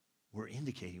 we're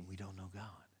indicating we don't know God.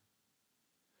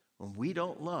 When we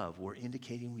don't love, we're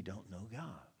indicating we don't know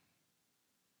God.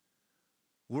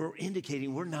 We're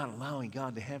indicating we're not allowing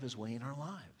God to have his way in our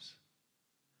lives.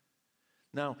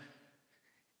 Now,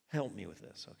 help me with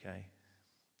this, okay?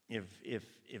 If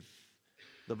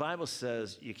the Bible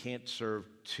says you can't serve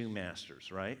two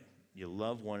masters, right? You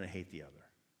love one and hate the other.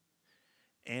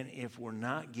 And if we're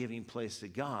not giving place to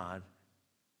God,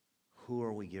 who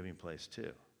are we giving place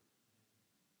to?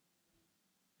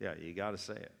 Yeah, you got to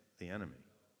say it. The enemy.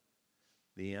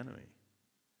 The enemy.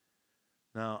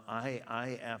 Now,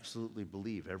 I absolutely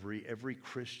believe every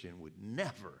Christian would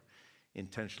never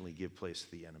intentionally give place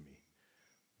to the enemy.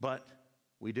 But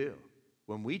we do.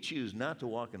 When we choose not to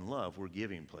walk in love, we're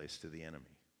giving place to the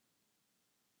enemy.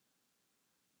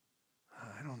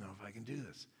 I don't know if I can do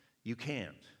this. You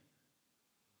can't.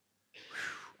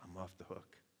 Whew, I'm off the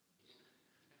hook.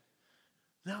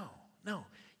 No,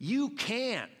 you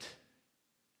can't.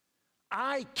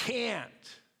 I can't.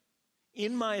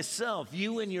 In myself,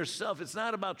 you and yourself. It's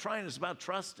not about trying, it's about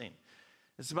trusting.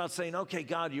 It's about saying, okay,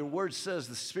 God, your word says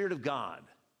the Spirit of God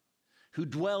who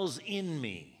dwells in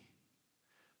me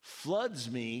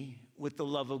floods me with the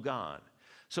love of God.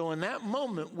 So in that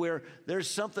moment where there's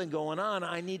something going on,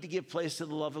 I need to give place to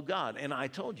the love of God. And I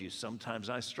told you, sometimes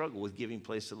I struggle with giving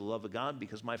place to the love of God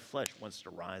because my flesh wants to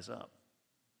rise up.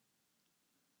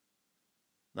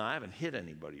 Now, I haven't hit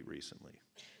anybody recently.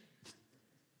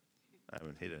 I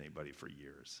haven't hit anybody for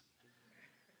years.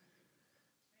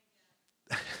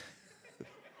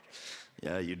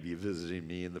 Yeah, you'd be visiting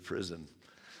me in the prison.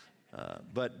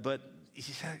 But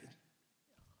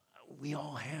we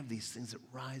all have these things that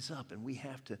rise up, and we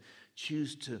have to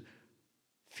choose to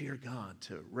fear God,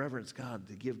 to reverence God,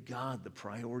 to give God the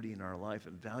priority in our life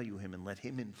and value him and let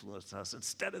him influence us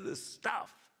instead of this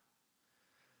stuff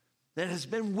that has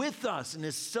been with us and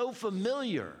is so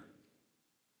familiar,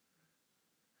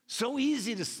 so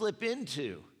easy to slip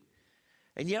into.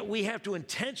 And yet we have to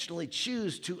intentionally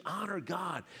choose to honor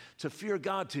God, to fear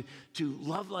God, to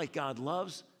love like God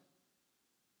loves,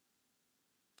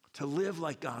 to live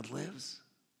like God lives,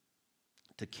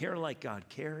 to care like God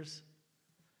cares.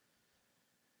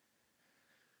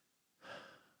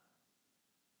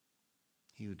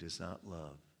 He who does not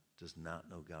love does not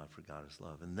know God, for God is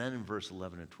love. And then in verse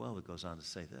 11 and 12, it goes on to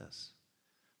say this: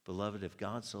 Beloved, if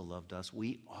God so loved us,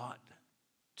 we ought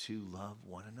to love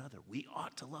one another. We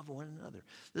ought to love one another.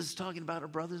 This is talking about our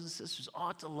brothers and sisters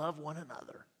ought to love one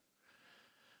another.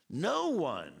 No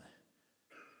one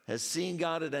has seen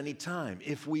God at any time.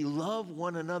 If we love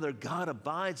one another, God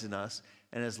abides in us,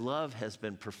 and his love has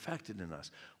been perfected in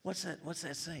us. What's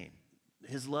that saying?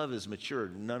 His love is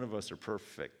matured. None of us are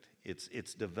perfect.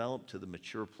 It's developed to the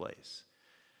mature place.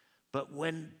 But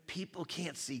when people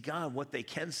can't see God, what they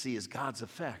can see is God's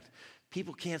effect.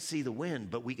 People can't see the wind,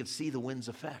 but we can see the wind's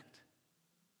effect.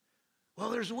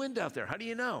 Well, there's wind out there. How do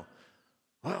you know?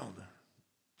 Well,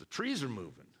 the trees are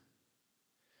moving.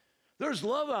 There's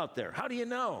love out there. How do you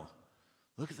know?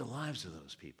 Look at the lives of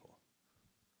those people.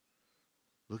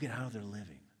 Look at how they're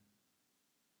living.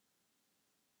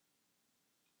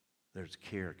 There's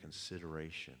care,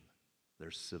 consideration.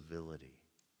 There's civility.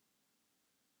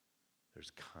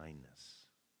 There's kindness.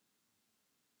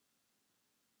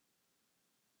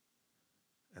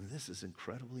 And this is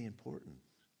incredibly important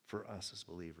for us as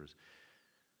believers.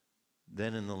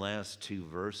 Then in the last two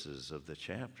verses of the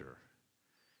chapter,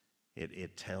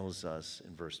 it tells us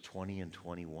in verse 20 and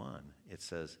 21, it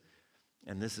says,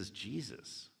 and this is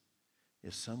Jesus,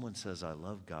 if someone says, I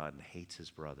love God and hates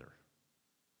his brother,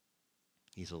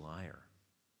 he's a liar.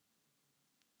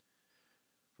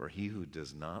 For he who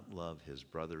does not love his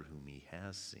brother whom he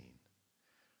has seen,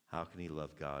 how can he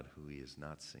love God who he has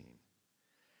not seen?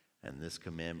 And this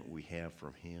commandment we have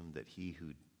from him, that he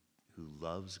who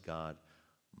loves God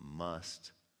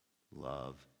must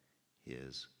love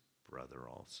his brother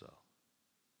also.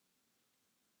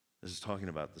 This is talking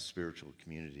about the spiritual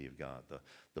community of God,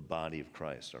 the body of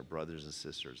Christ, our brothers and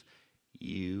sisters.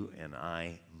 You and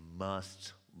I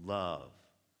must love.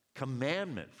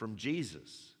 Commandment from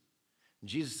Jesus.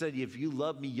 Jesus said, if you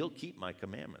love me, you'll keep my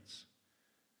commandments.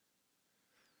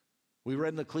 We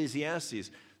read in Ecclesiastes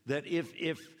that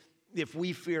if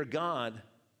we fear God,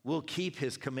 we'll keep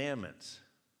his commandments.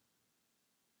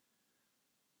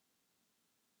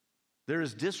 There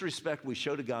is disrespect we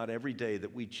show to God every day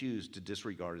that we choose to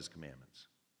disregard his commandments.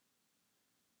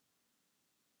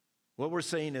 What we're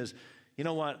saying is, you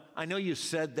know what? I know you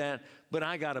said that, but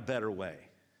I got a better way.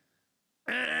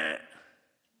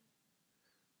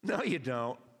 No, you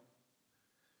don't.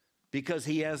 Because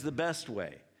he has the best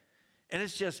way. And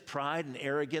it's just pride and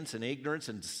arrogance and ignorance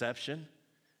and deception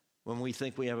when we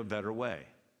think we have a better way.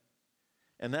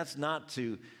 And that's not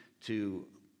to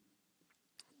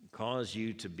cause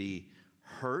you to be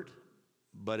hurt,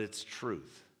 but it's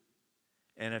truth.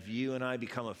 And if you and I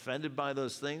become offended by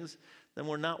those things, then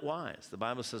we're not wise. The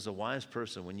Bible says a wise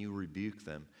person, when you rebuke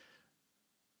them,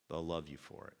 they'll love you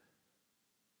for it.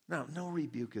 Now, no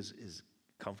rebuke is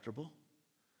comfortable.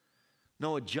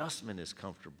 No adjustment is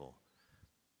comfortable.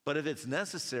 But if it's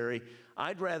necessary,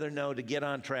 I'd rather know to get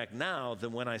on track now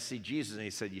than when I see Jesus and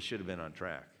he said, you should have been on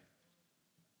track.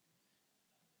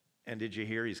 And did you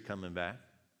hear he's coming back?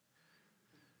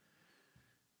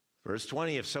 Verse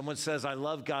 20, if someone says, I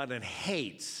love God and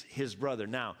hates his brother.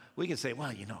 Now, we can say, well,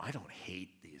 I don't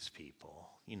hate these people.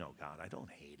 God, I don't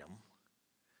hate them.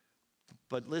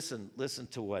 But listen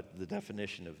to what the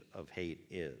definition of hate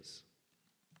is.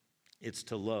 It's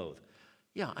to loathe.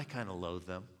 Yeah, I kind of loathe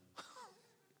them.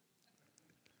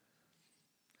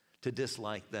 To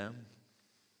dislike them.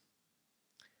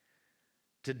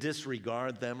 To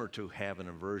disregard them or to have an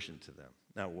aversion to them.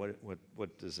 Now,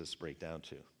 what does this break down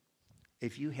to?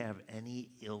 If you have any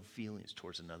ill feelings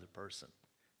towards another person,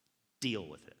 deal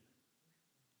with it.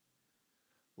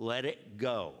 Let it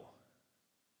go.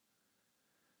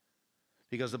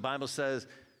 Because the Bible says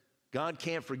God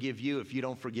can't forgive you if you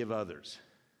don't forgive others.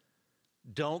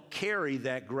 Don't carry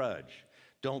that grudge.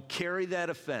 Don't carry that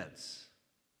offense.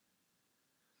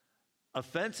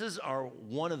 Offenses are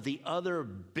one of the other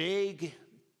big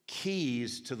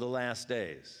keys to the last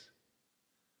days.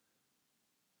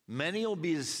 Many will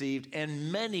be deceived,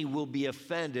 and many will be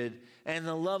offended, and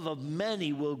the love of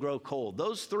many will grow cold.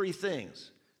 Those three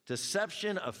things,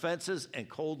 deception, offenses, and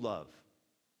cold love,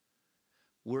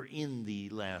 we're in the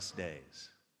last days.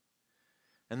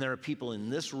 And there are people in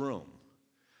this room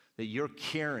that you're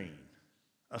carrying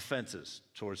offenses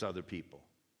towards other people,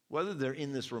 whether they're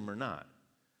in this room or not.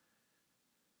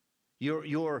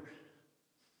 You're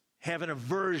have an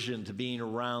aversion to being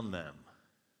around them.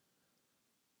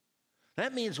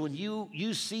 That means when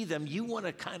you see them, you want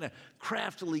to kind of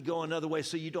craftily go another way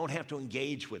so you don't have to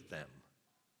engage with them.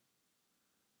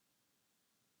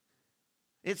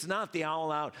 It's not the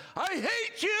all out, I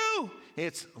hate you.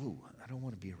 It's, I don't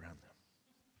want to be around them.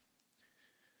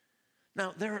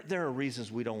 Now, there are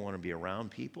reasons we don't want to be around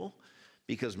people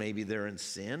because maybe they're in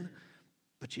sin.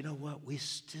 But you know what? We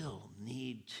still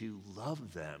need to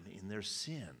love them in their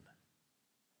sin.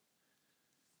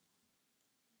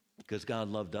 Because God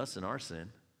loved us in our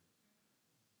sin.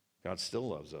 God still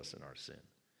loves us in our sin.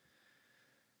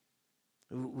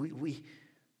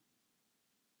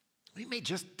 We may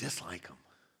just dislike them.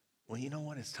 Well, you know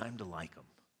what? It's time to like them.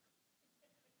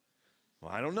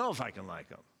 Well, I don't know if I can like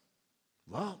them.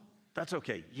 Well, that's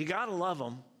okay. You got to love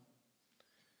them.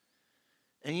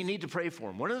 And you need to pray for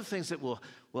them. One of the things that will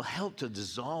help to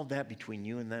dissolve that between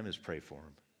you and them is pray for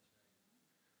them.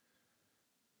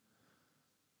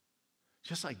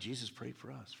 Just like Jesus prayed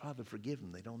for us. Father, forgive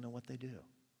them. They don't know what they do.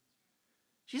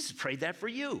 Jesus prayed that for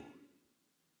you.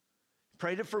 He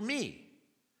prayed it for me.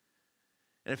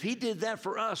 And if he did that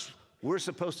for us, we're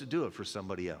supposed to do it for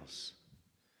somebody else.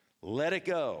 Let it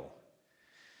go.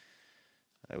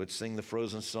 I would sing the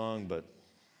Frozen song, but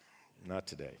not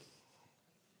today.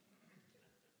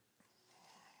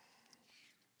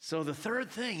 So the third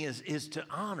thing is to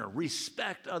honor,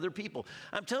 respect other people.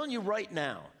 I'm telling you right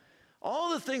now,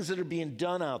 all the things that are being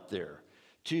done out there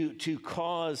to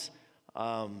cause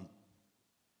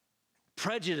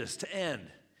prejudice to end,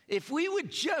 if we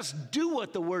would just do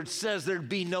what the word says, there'd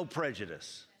be no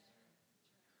prejudice.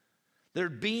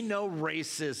 There'd be no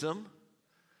racism.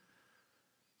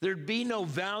 There'd be no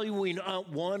valuing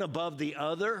one above the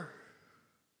other.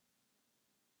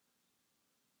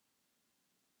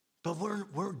 But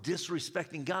we're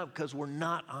disrespecting God because we're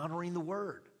not honoring the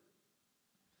word.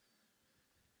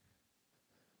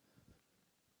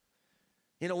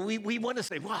 We want to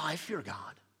say, well, I fear God.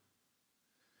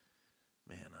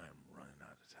 Man, I'm running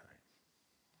out of time.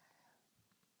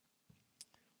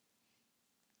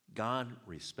 God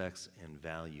respects and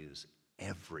values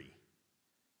every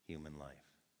human life.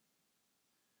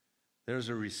 There's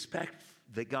a respect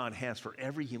that God has for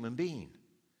every human being.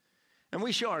 And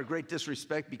we show our great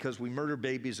disrespect because we murder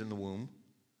babies in the womb.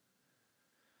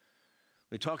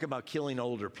 We talk about killing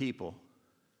older people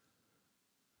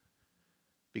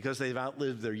because they've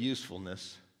outlived their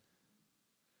usefulness.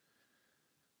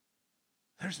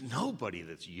 There's nobody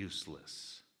that's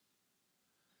useless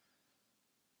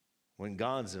when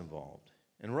God's involved.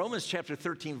 In Romans chapter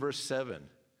 13, verse 7,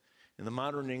 in the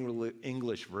modern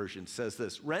English version says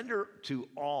this, render to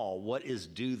all what is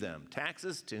due them.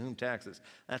 Taxes to whom taxes.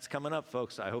 That's coming up,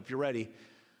 folks. I hope you're ready.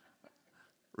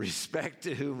 Respect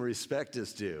to whom respect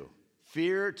is due.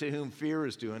 Fear to whom fear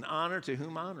is due. And honor to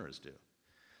whom honor is due.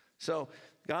 So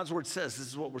God's word says this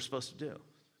is what we're supposed to do.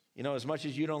 As much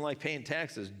as you don't like paying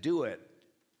taxes, do it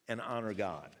and honor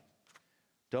God.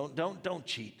 Don't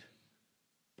cheat.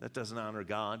 That doesn't honor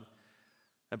God.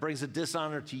 That brings a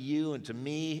dishonor to you and to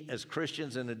me as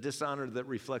Christians, and a dishonor that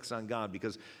reflects on God,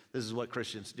 because this is what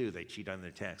Christians do. They cheat on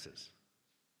their taxes.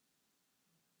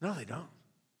 No, they don't.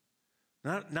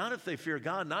 Not if they fear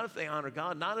God, not if they honor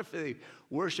God, not if they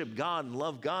worship God and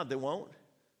love God, they won't.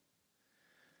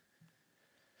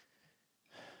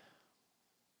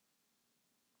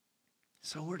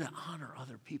 So we're to honor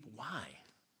other people. Why?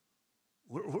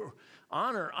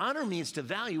 Honor means to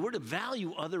value. We're to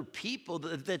value other people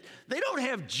that they don't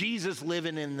have Jesus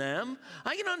living in them.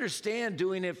 I can understand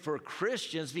doing it for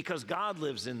Christians because God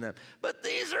lives in them. But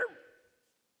these are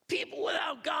people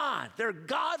without God. They're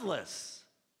godless.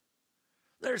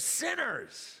 They're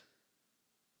sinners.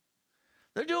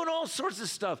 They're doing all sorts of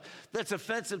stuff that's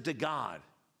offensive to God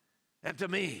and to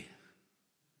me.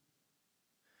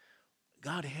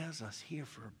 God has us here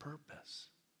for a purpose.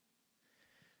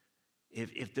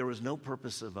 If there was no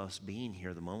purpose of us being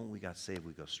here, the moment we got saved,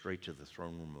 we go straight to the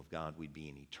throne room of God. We'd be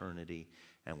in eternity,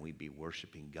 and we'd be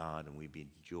worshiping God, and we'd be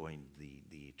enjoying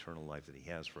the eternal life that he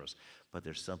has for us. But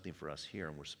there's something for us here,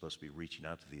 and we're supposed to be reaching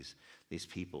out to these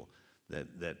people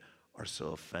that are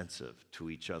so offensive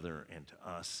to each other and to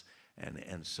us,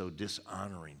 and so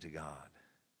dishonoring to God,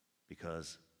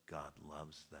 because God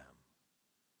loves them.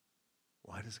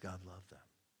 Why does God love them?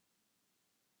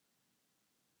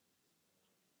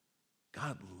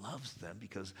 God loves them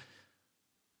because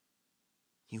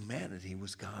humanity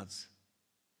was God's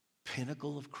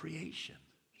pinnacle of creation.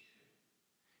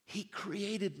 He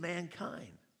created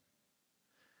mankind.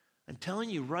 I'm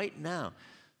telling you right now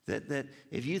that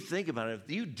if you think about it,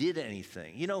 if you did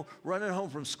anything, running home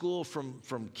from school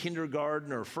from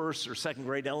kindergarten or first or second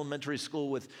grade elementary school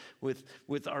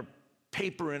with our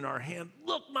paper in our hand,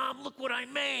 look, Mom, look what I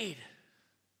made.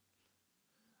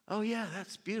 Oh, yeah,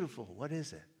 that's beautiful. What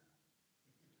is it?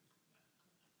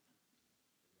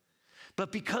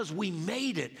 But because we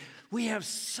made it, we have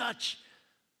such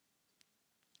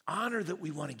honor that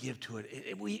we want to give to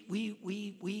it.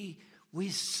 We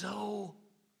so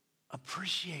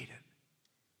appreciate it,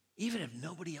 even if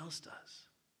nobody else does.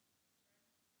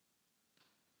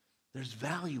 There's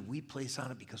value we place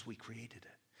on it because we created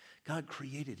it. God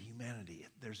created humanity.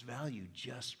 There's value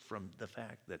just from the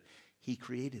fact that he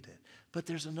created it. But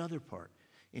there's another part.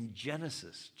 In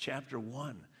Genesis chapter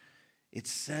 1, it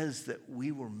says that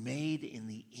we were made in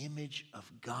the image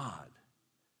of God.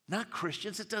 Not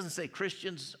Christians. It doesn't say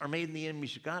Christians are made in the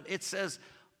image of God. It says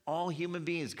all human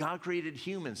beings. God created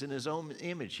humans in his own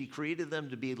image. He created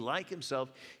them to be like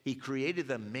himself. He created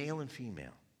them male and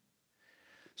female.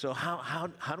 So how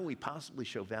do we possibly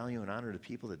show value and honor to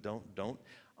people that don't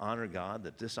honor God,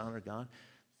 that dishonor God?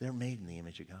 They're made in the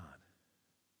image of God.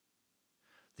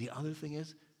 The other thing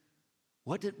is,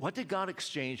 what did God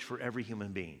exchange for every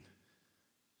human being?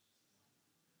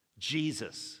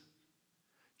 Jesus.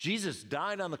 Jesus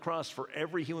died on the cross for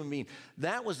every human being.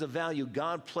 That was the value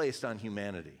God placed on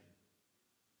humanity.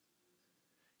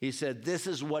 He said, this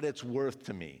is what it's worth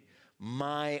to me,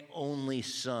 my only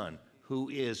son, who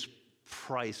is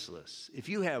priceless. If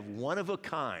you have one of a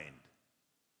kind,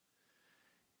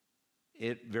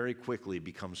 it very quickly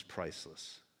becomes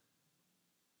priceless.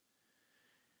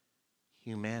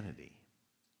 Humanity,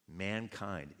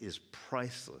 mankind, is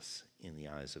priceless in the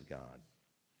eyes of God.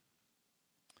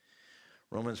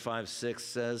 Romans 5:6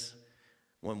 says,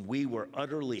 when we were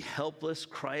utterly helpless,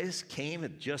 Christ came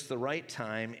at just the right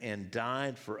time and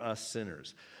died for us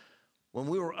sinners. When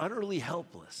we were utterly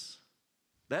helpless,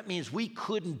 that means we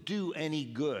couldn't do any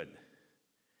good.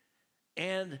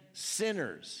 And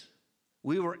sinners,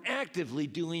 we were actively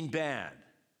doing bad.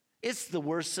 It's the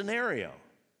worst scenario.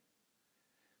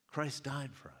 Christ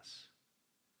died for us.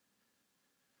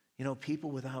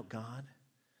 People without God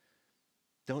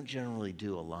don't generally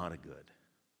do a lot of good.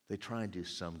 They try and do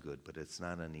some good, but it's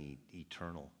not an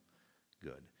eternal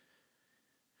good.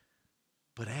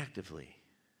 But actively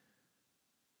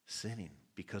sinning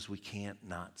because we can't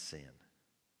not sin.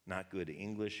 Not good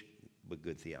English, but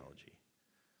good theology.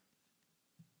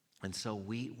 And so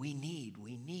we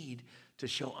need to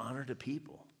show honor to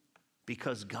people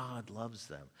because God loves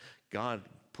them. God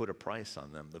put a price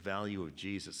on them, the value of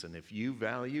Jesus. And if you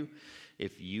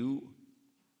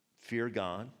fear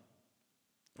God,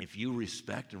 if you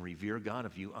respect and revere God,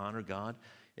 if you honor God,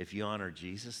 if you honor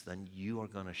Jesus, then you are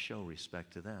going to show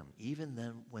respect to them, even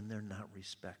then when they're not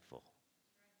respectful.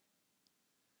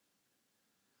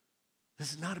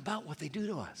 This is not about what they do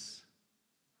to us.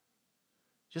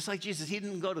 Just like Jesus, he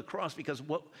didn't go to the cross because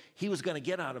what he was going to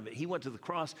get out of it. He went to the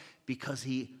cross because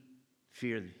he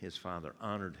feared his Father,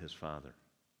 honored his Father,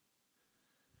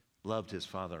 loved his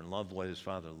Father, and loved what his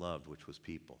Father loved, which was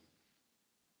people.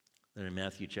 Then in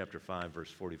Matthew chapter 5,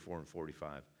 verse 44 and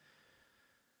 45,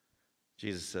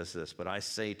 Jesus says this, but I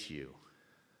say to you,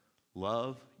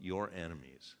 love your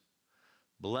enemies.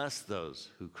 Bless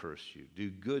those who curse you. Do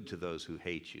good to those who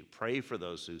hate you. Pray for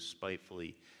those who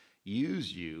spitefully use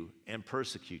you and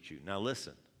persecute you. Now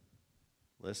listen.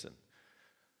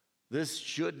 This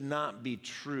should not be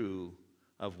true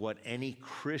of what any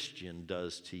Christian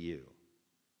does to you.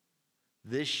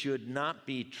 This should not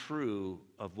be true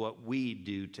of what we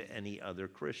do to any other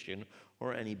Christian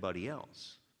or anybody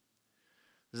else.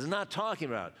 This is not talking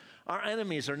about our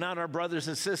enemies are not our brothers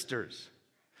and sisters.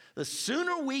 The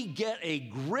sooner we get a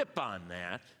grip on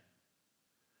that,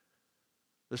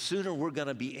 the sooner we're going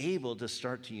to be able to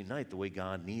start to unite the way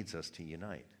God needs us to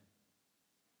unite.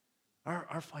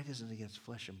 Our fight isn't against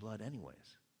flesh and blood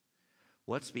anyways.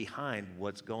 What's behind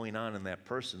what's going on in that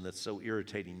person that's so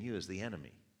irritating you is the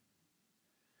enemy.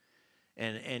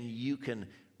 And you can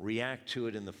react to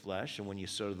it in the flesh, and when you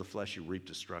sow to the flesh, you reap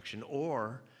destruction,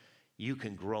 or you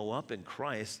can grow up in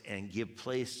Christ and give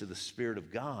place to the Spirit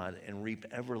of God and reap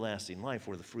everlasting life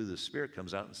where the fruit of the Spirit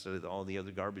comes out instead of all the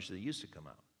other garbage that used to come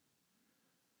out.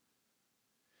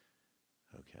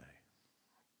 Okay.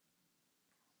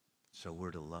 So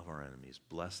we're to love our enemies,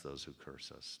 bless those who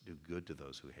curse us, do good to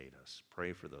those who hate us,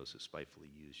 pray for those who spitefully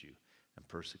use you and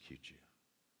persecute you,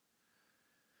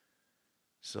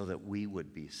 so that we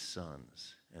would be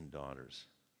sons and daughters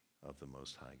of the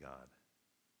Most High God.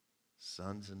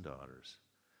 Sons and daughters.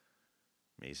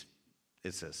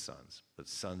 It says sons, but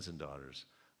sons and daughters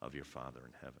of your Father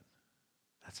in heaven.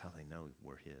 That's how they know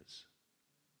we're His.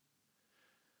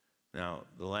 Now,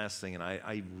 the last thing, and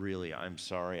I'm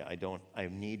sorry, I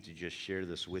need to just share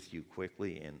this with you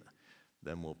quickly, and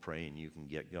then we'll pray and you can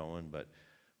get going, but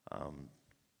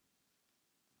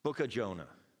Book of Jonah.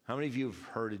 How many of you have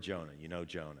heard of Jonah? You know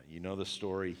Jonah. You know the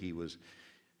story. He was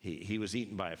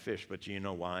eaten by a fish, but do you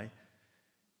know why?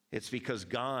 It's because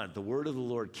God, the word of the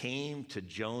Lord, came to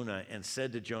Jonah and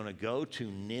said to Jonah, go to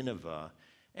Nineveh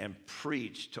and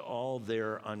preach to all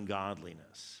their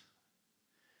ungodliness.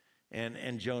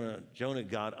 And Jonah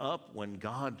got up when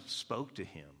God spoke to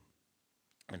him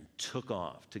and took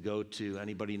off to go to,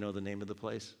 anybody know the name of the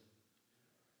place?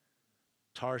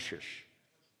 Tarshish.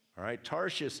 All right,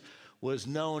 Tarshish was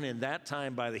known in that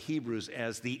time by the Hebrews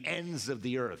as the ends of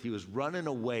the earth. He was running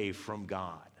away from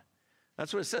God.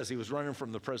 That's what it says. He was running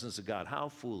from the presence of God. How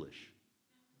foolish,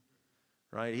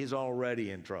 right? He's already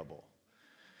in trouble.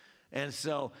 And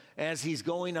so as he's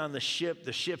going on the ship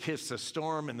hits a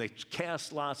storm, and they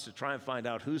cast lots to try and find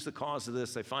out who's the cause of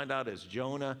this. They find out it's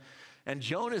Jonah. And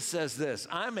Jonah says this,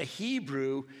 I'm a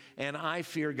Hebrew and I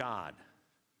fear God.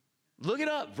 Look it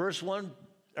up,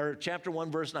 chapter 1,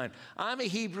 verse 9. I'm a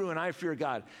Hebrew and I fear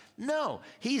God. No,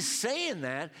 he's saying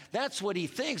that. That's what he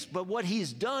thinks. But what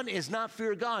he's done is not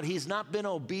fear God. He's not been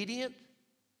obedient.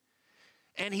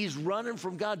 And he's running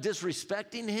from God,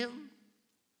 disrespecting him.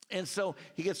 And so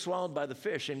he gets swallowed by the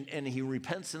fish, and he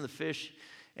repents in the fish,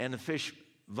 and the fish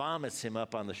vomits him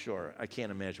up on the shore. I can't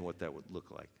imagine what that would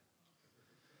look like.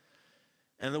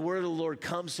 And the word of the Lord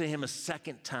comes to him a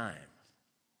second time.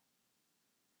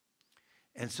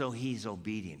 And so he's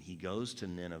obedient. He goes to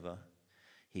Nineveh.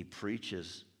 He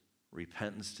preaches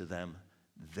repentance to them.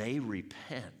 They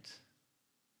repent.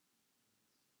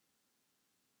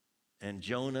 And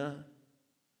Jonah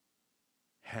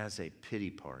has a pity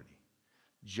party.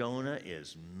 Jonah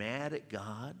is mad at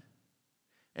God.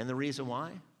 And the reason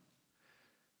why?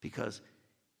 Because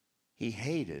he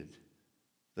hated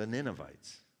the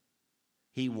Ninevites.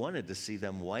 He wanted to see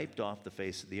them wiped off the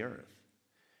face of the earth.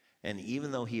 And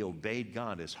even though he obeyed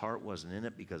God, his heart wasn't in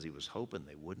it because he was hoping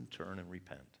they wouldn't turn and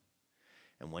repent.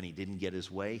 And when he didn't get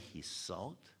his way, he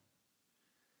sulked.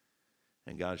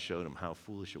 And God showed him how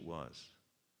foolish it was.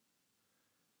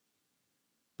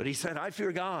 But he said, I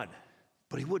fear God.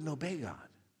 But he wouldn't obey God.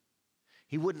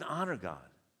 He wouldn't honor God.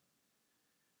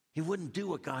 He wouldn't do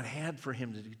what God had for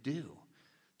him to do.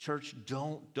 Church,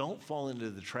 don't fall into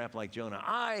the trap like Jonah.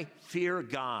 I fear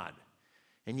God.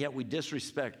 And yet we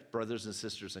disrespect brothers and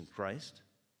sisters in Christ.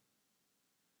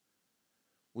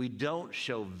 We don't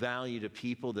show value to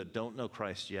people that don't know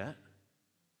Christ yet.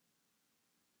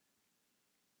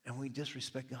 And we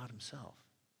disrespect God himself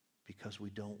because we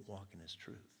don't walk in his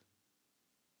truth.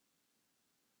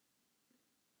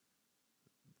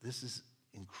 This is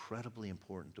incredibly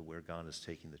important to where God is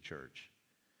taking the church.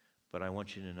 But I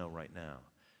want you to know right now,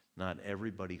 not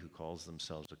everybody who calls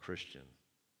themselves a Christian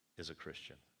is a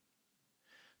Christian.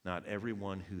 Not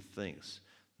everyone who thinks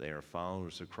they are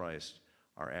followers of Christ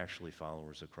are actually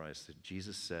followers of Christ. That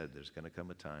Jesus said there's going to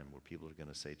come a time where people are going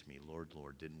to say to me, Lord,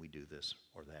 Lord, didn't we do this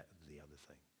or that or the other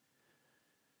thing?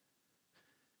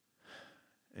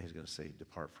 And he's going to say,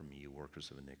 depart from me, you workers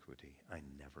of iniquity. I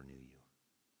never knew you.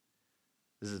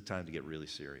 This is a time to get really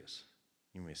serious.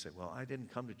 You may say, well, I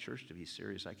didn't come to church to be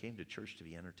serious. I came to church to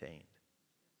be entertained.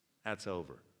 That's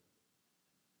over.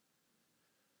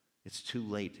 It's too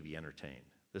late to be entertained.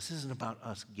 This isn't about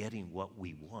us getting what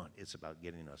we want. It's about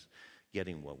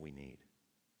getting what we need.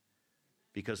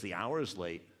 Because the hour is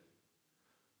late,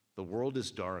 the world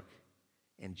is dark,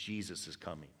 and Jesus is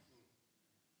coming.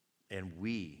 And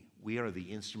we are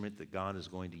the instrument that God is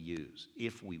going to use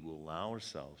if we will allow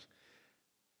ourselves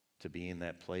to be in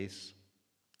that place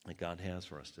that God has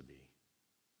for us to be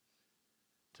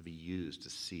used to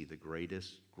see the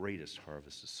greatest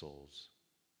harvest of souls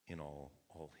in all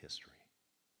history.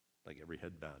 Like every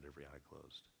head bowed, every eye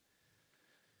closed.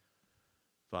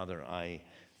 Father, I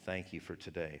thank you for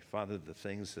today. Father, the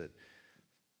things that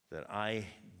I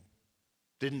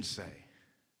didn't say,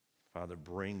 Father,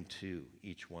 bring to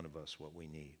each one of us what we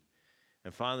need.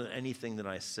 And Father, anything that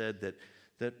I said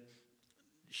that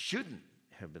shouldn't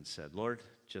have been said, Lord,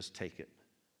 just take it.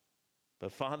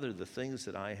 But Father, the things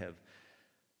that I have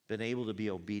been able to be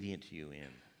obedient to you in,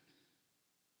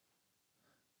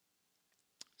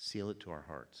 seal it to our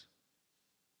hearts.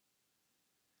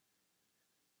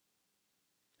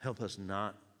 Help us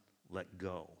not let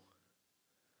go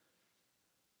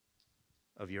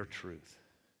of your truth.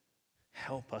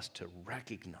 Help us to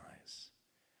recognize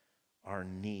our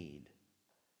need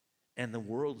and the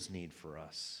world's need for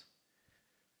us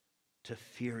to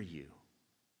fear you,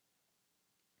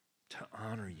 to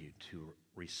honor you, to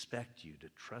respect you, to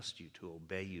trust you, to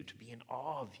obey you, to be in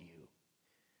awe of you.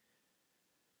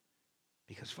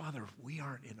 Because, Father, if we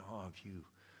aren't in awe of you,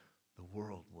 the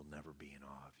world will never be in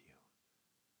awe of you.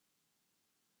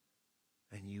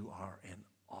 And you are an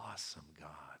awesome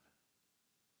God.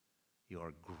 You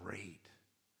are great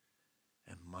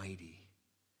and mighty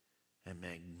and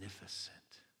magnificent,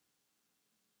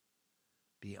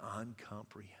 beyond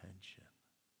comprehension.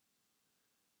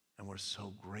 And we're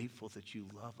so grateful that you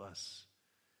love us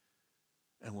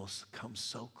and will come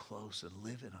so close and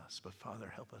live in us. But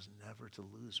Father, help us never to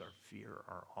lose our fear,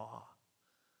 our awe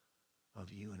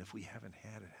of you. And if we haven't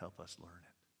had it, help us learn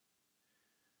it.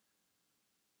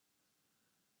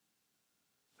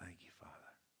 Thank you, Father.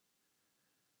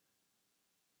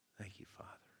 Thank you, Father.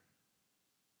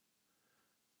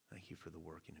 Thank you for the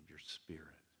working of your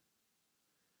Spirit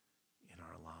in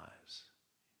our lives,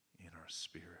 in our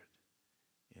spirit,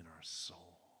 in our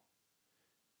soul,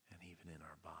 and even in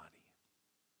our body.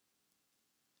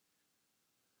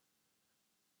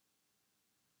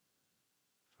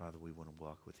 Father, we want to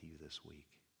walk with you this week.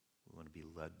 We want to be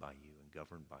led by you and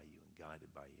governed by you and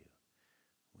guided by you.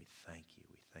 We thank you,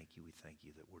 we thank you, we thank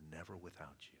you that we're never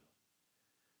without you.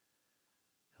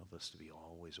 Help us to be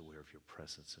always aware of your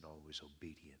presence and always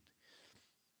obedient.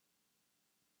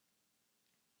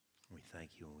 We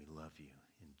thank you and we love you.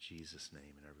 In Jesus'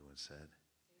 name, and everyone said,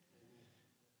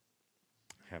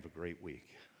 have a great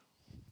week.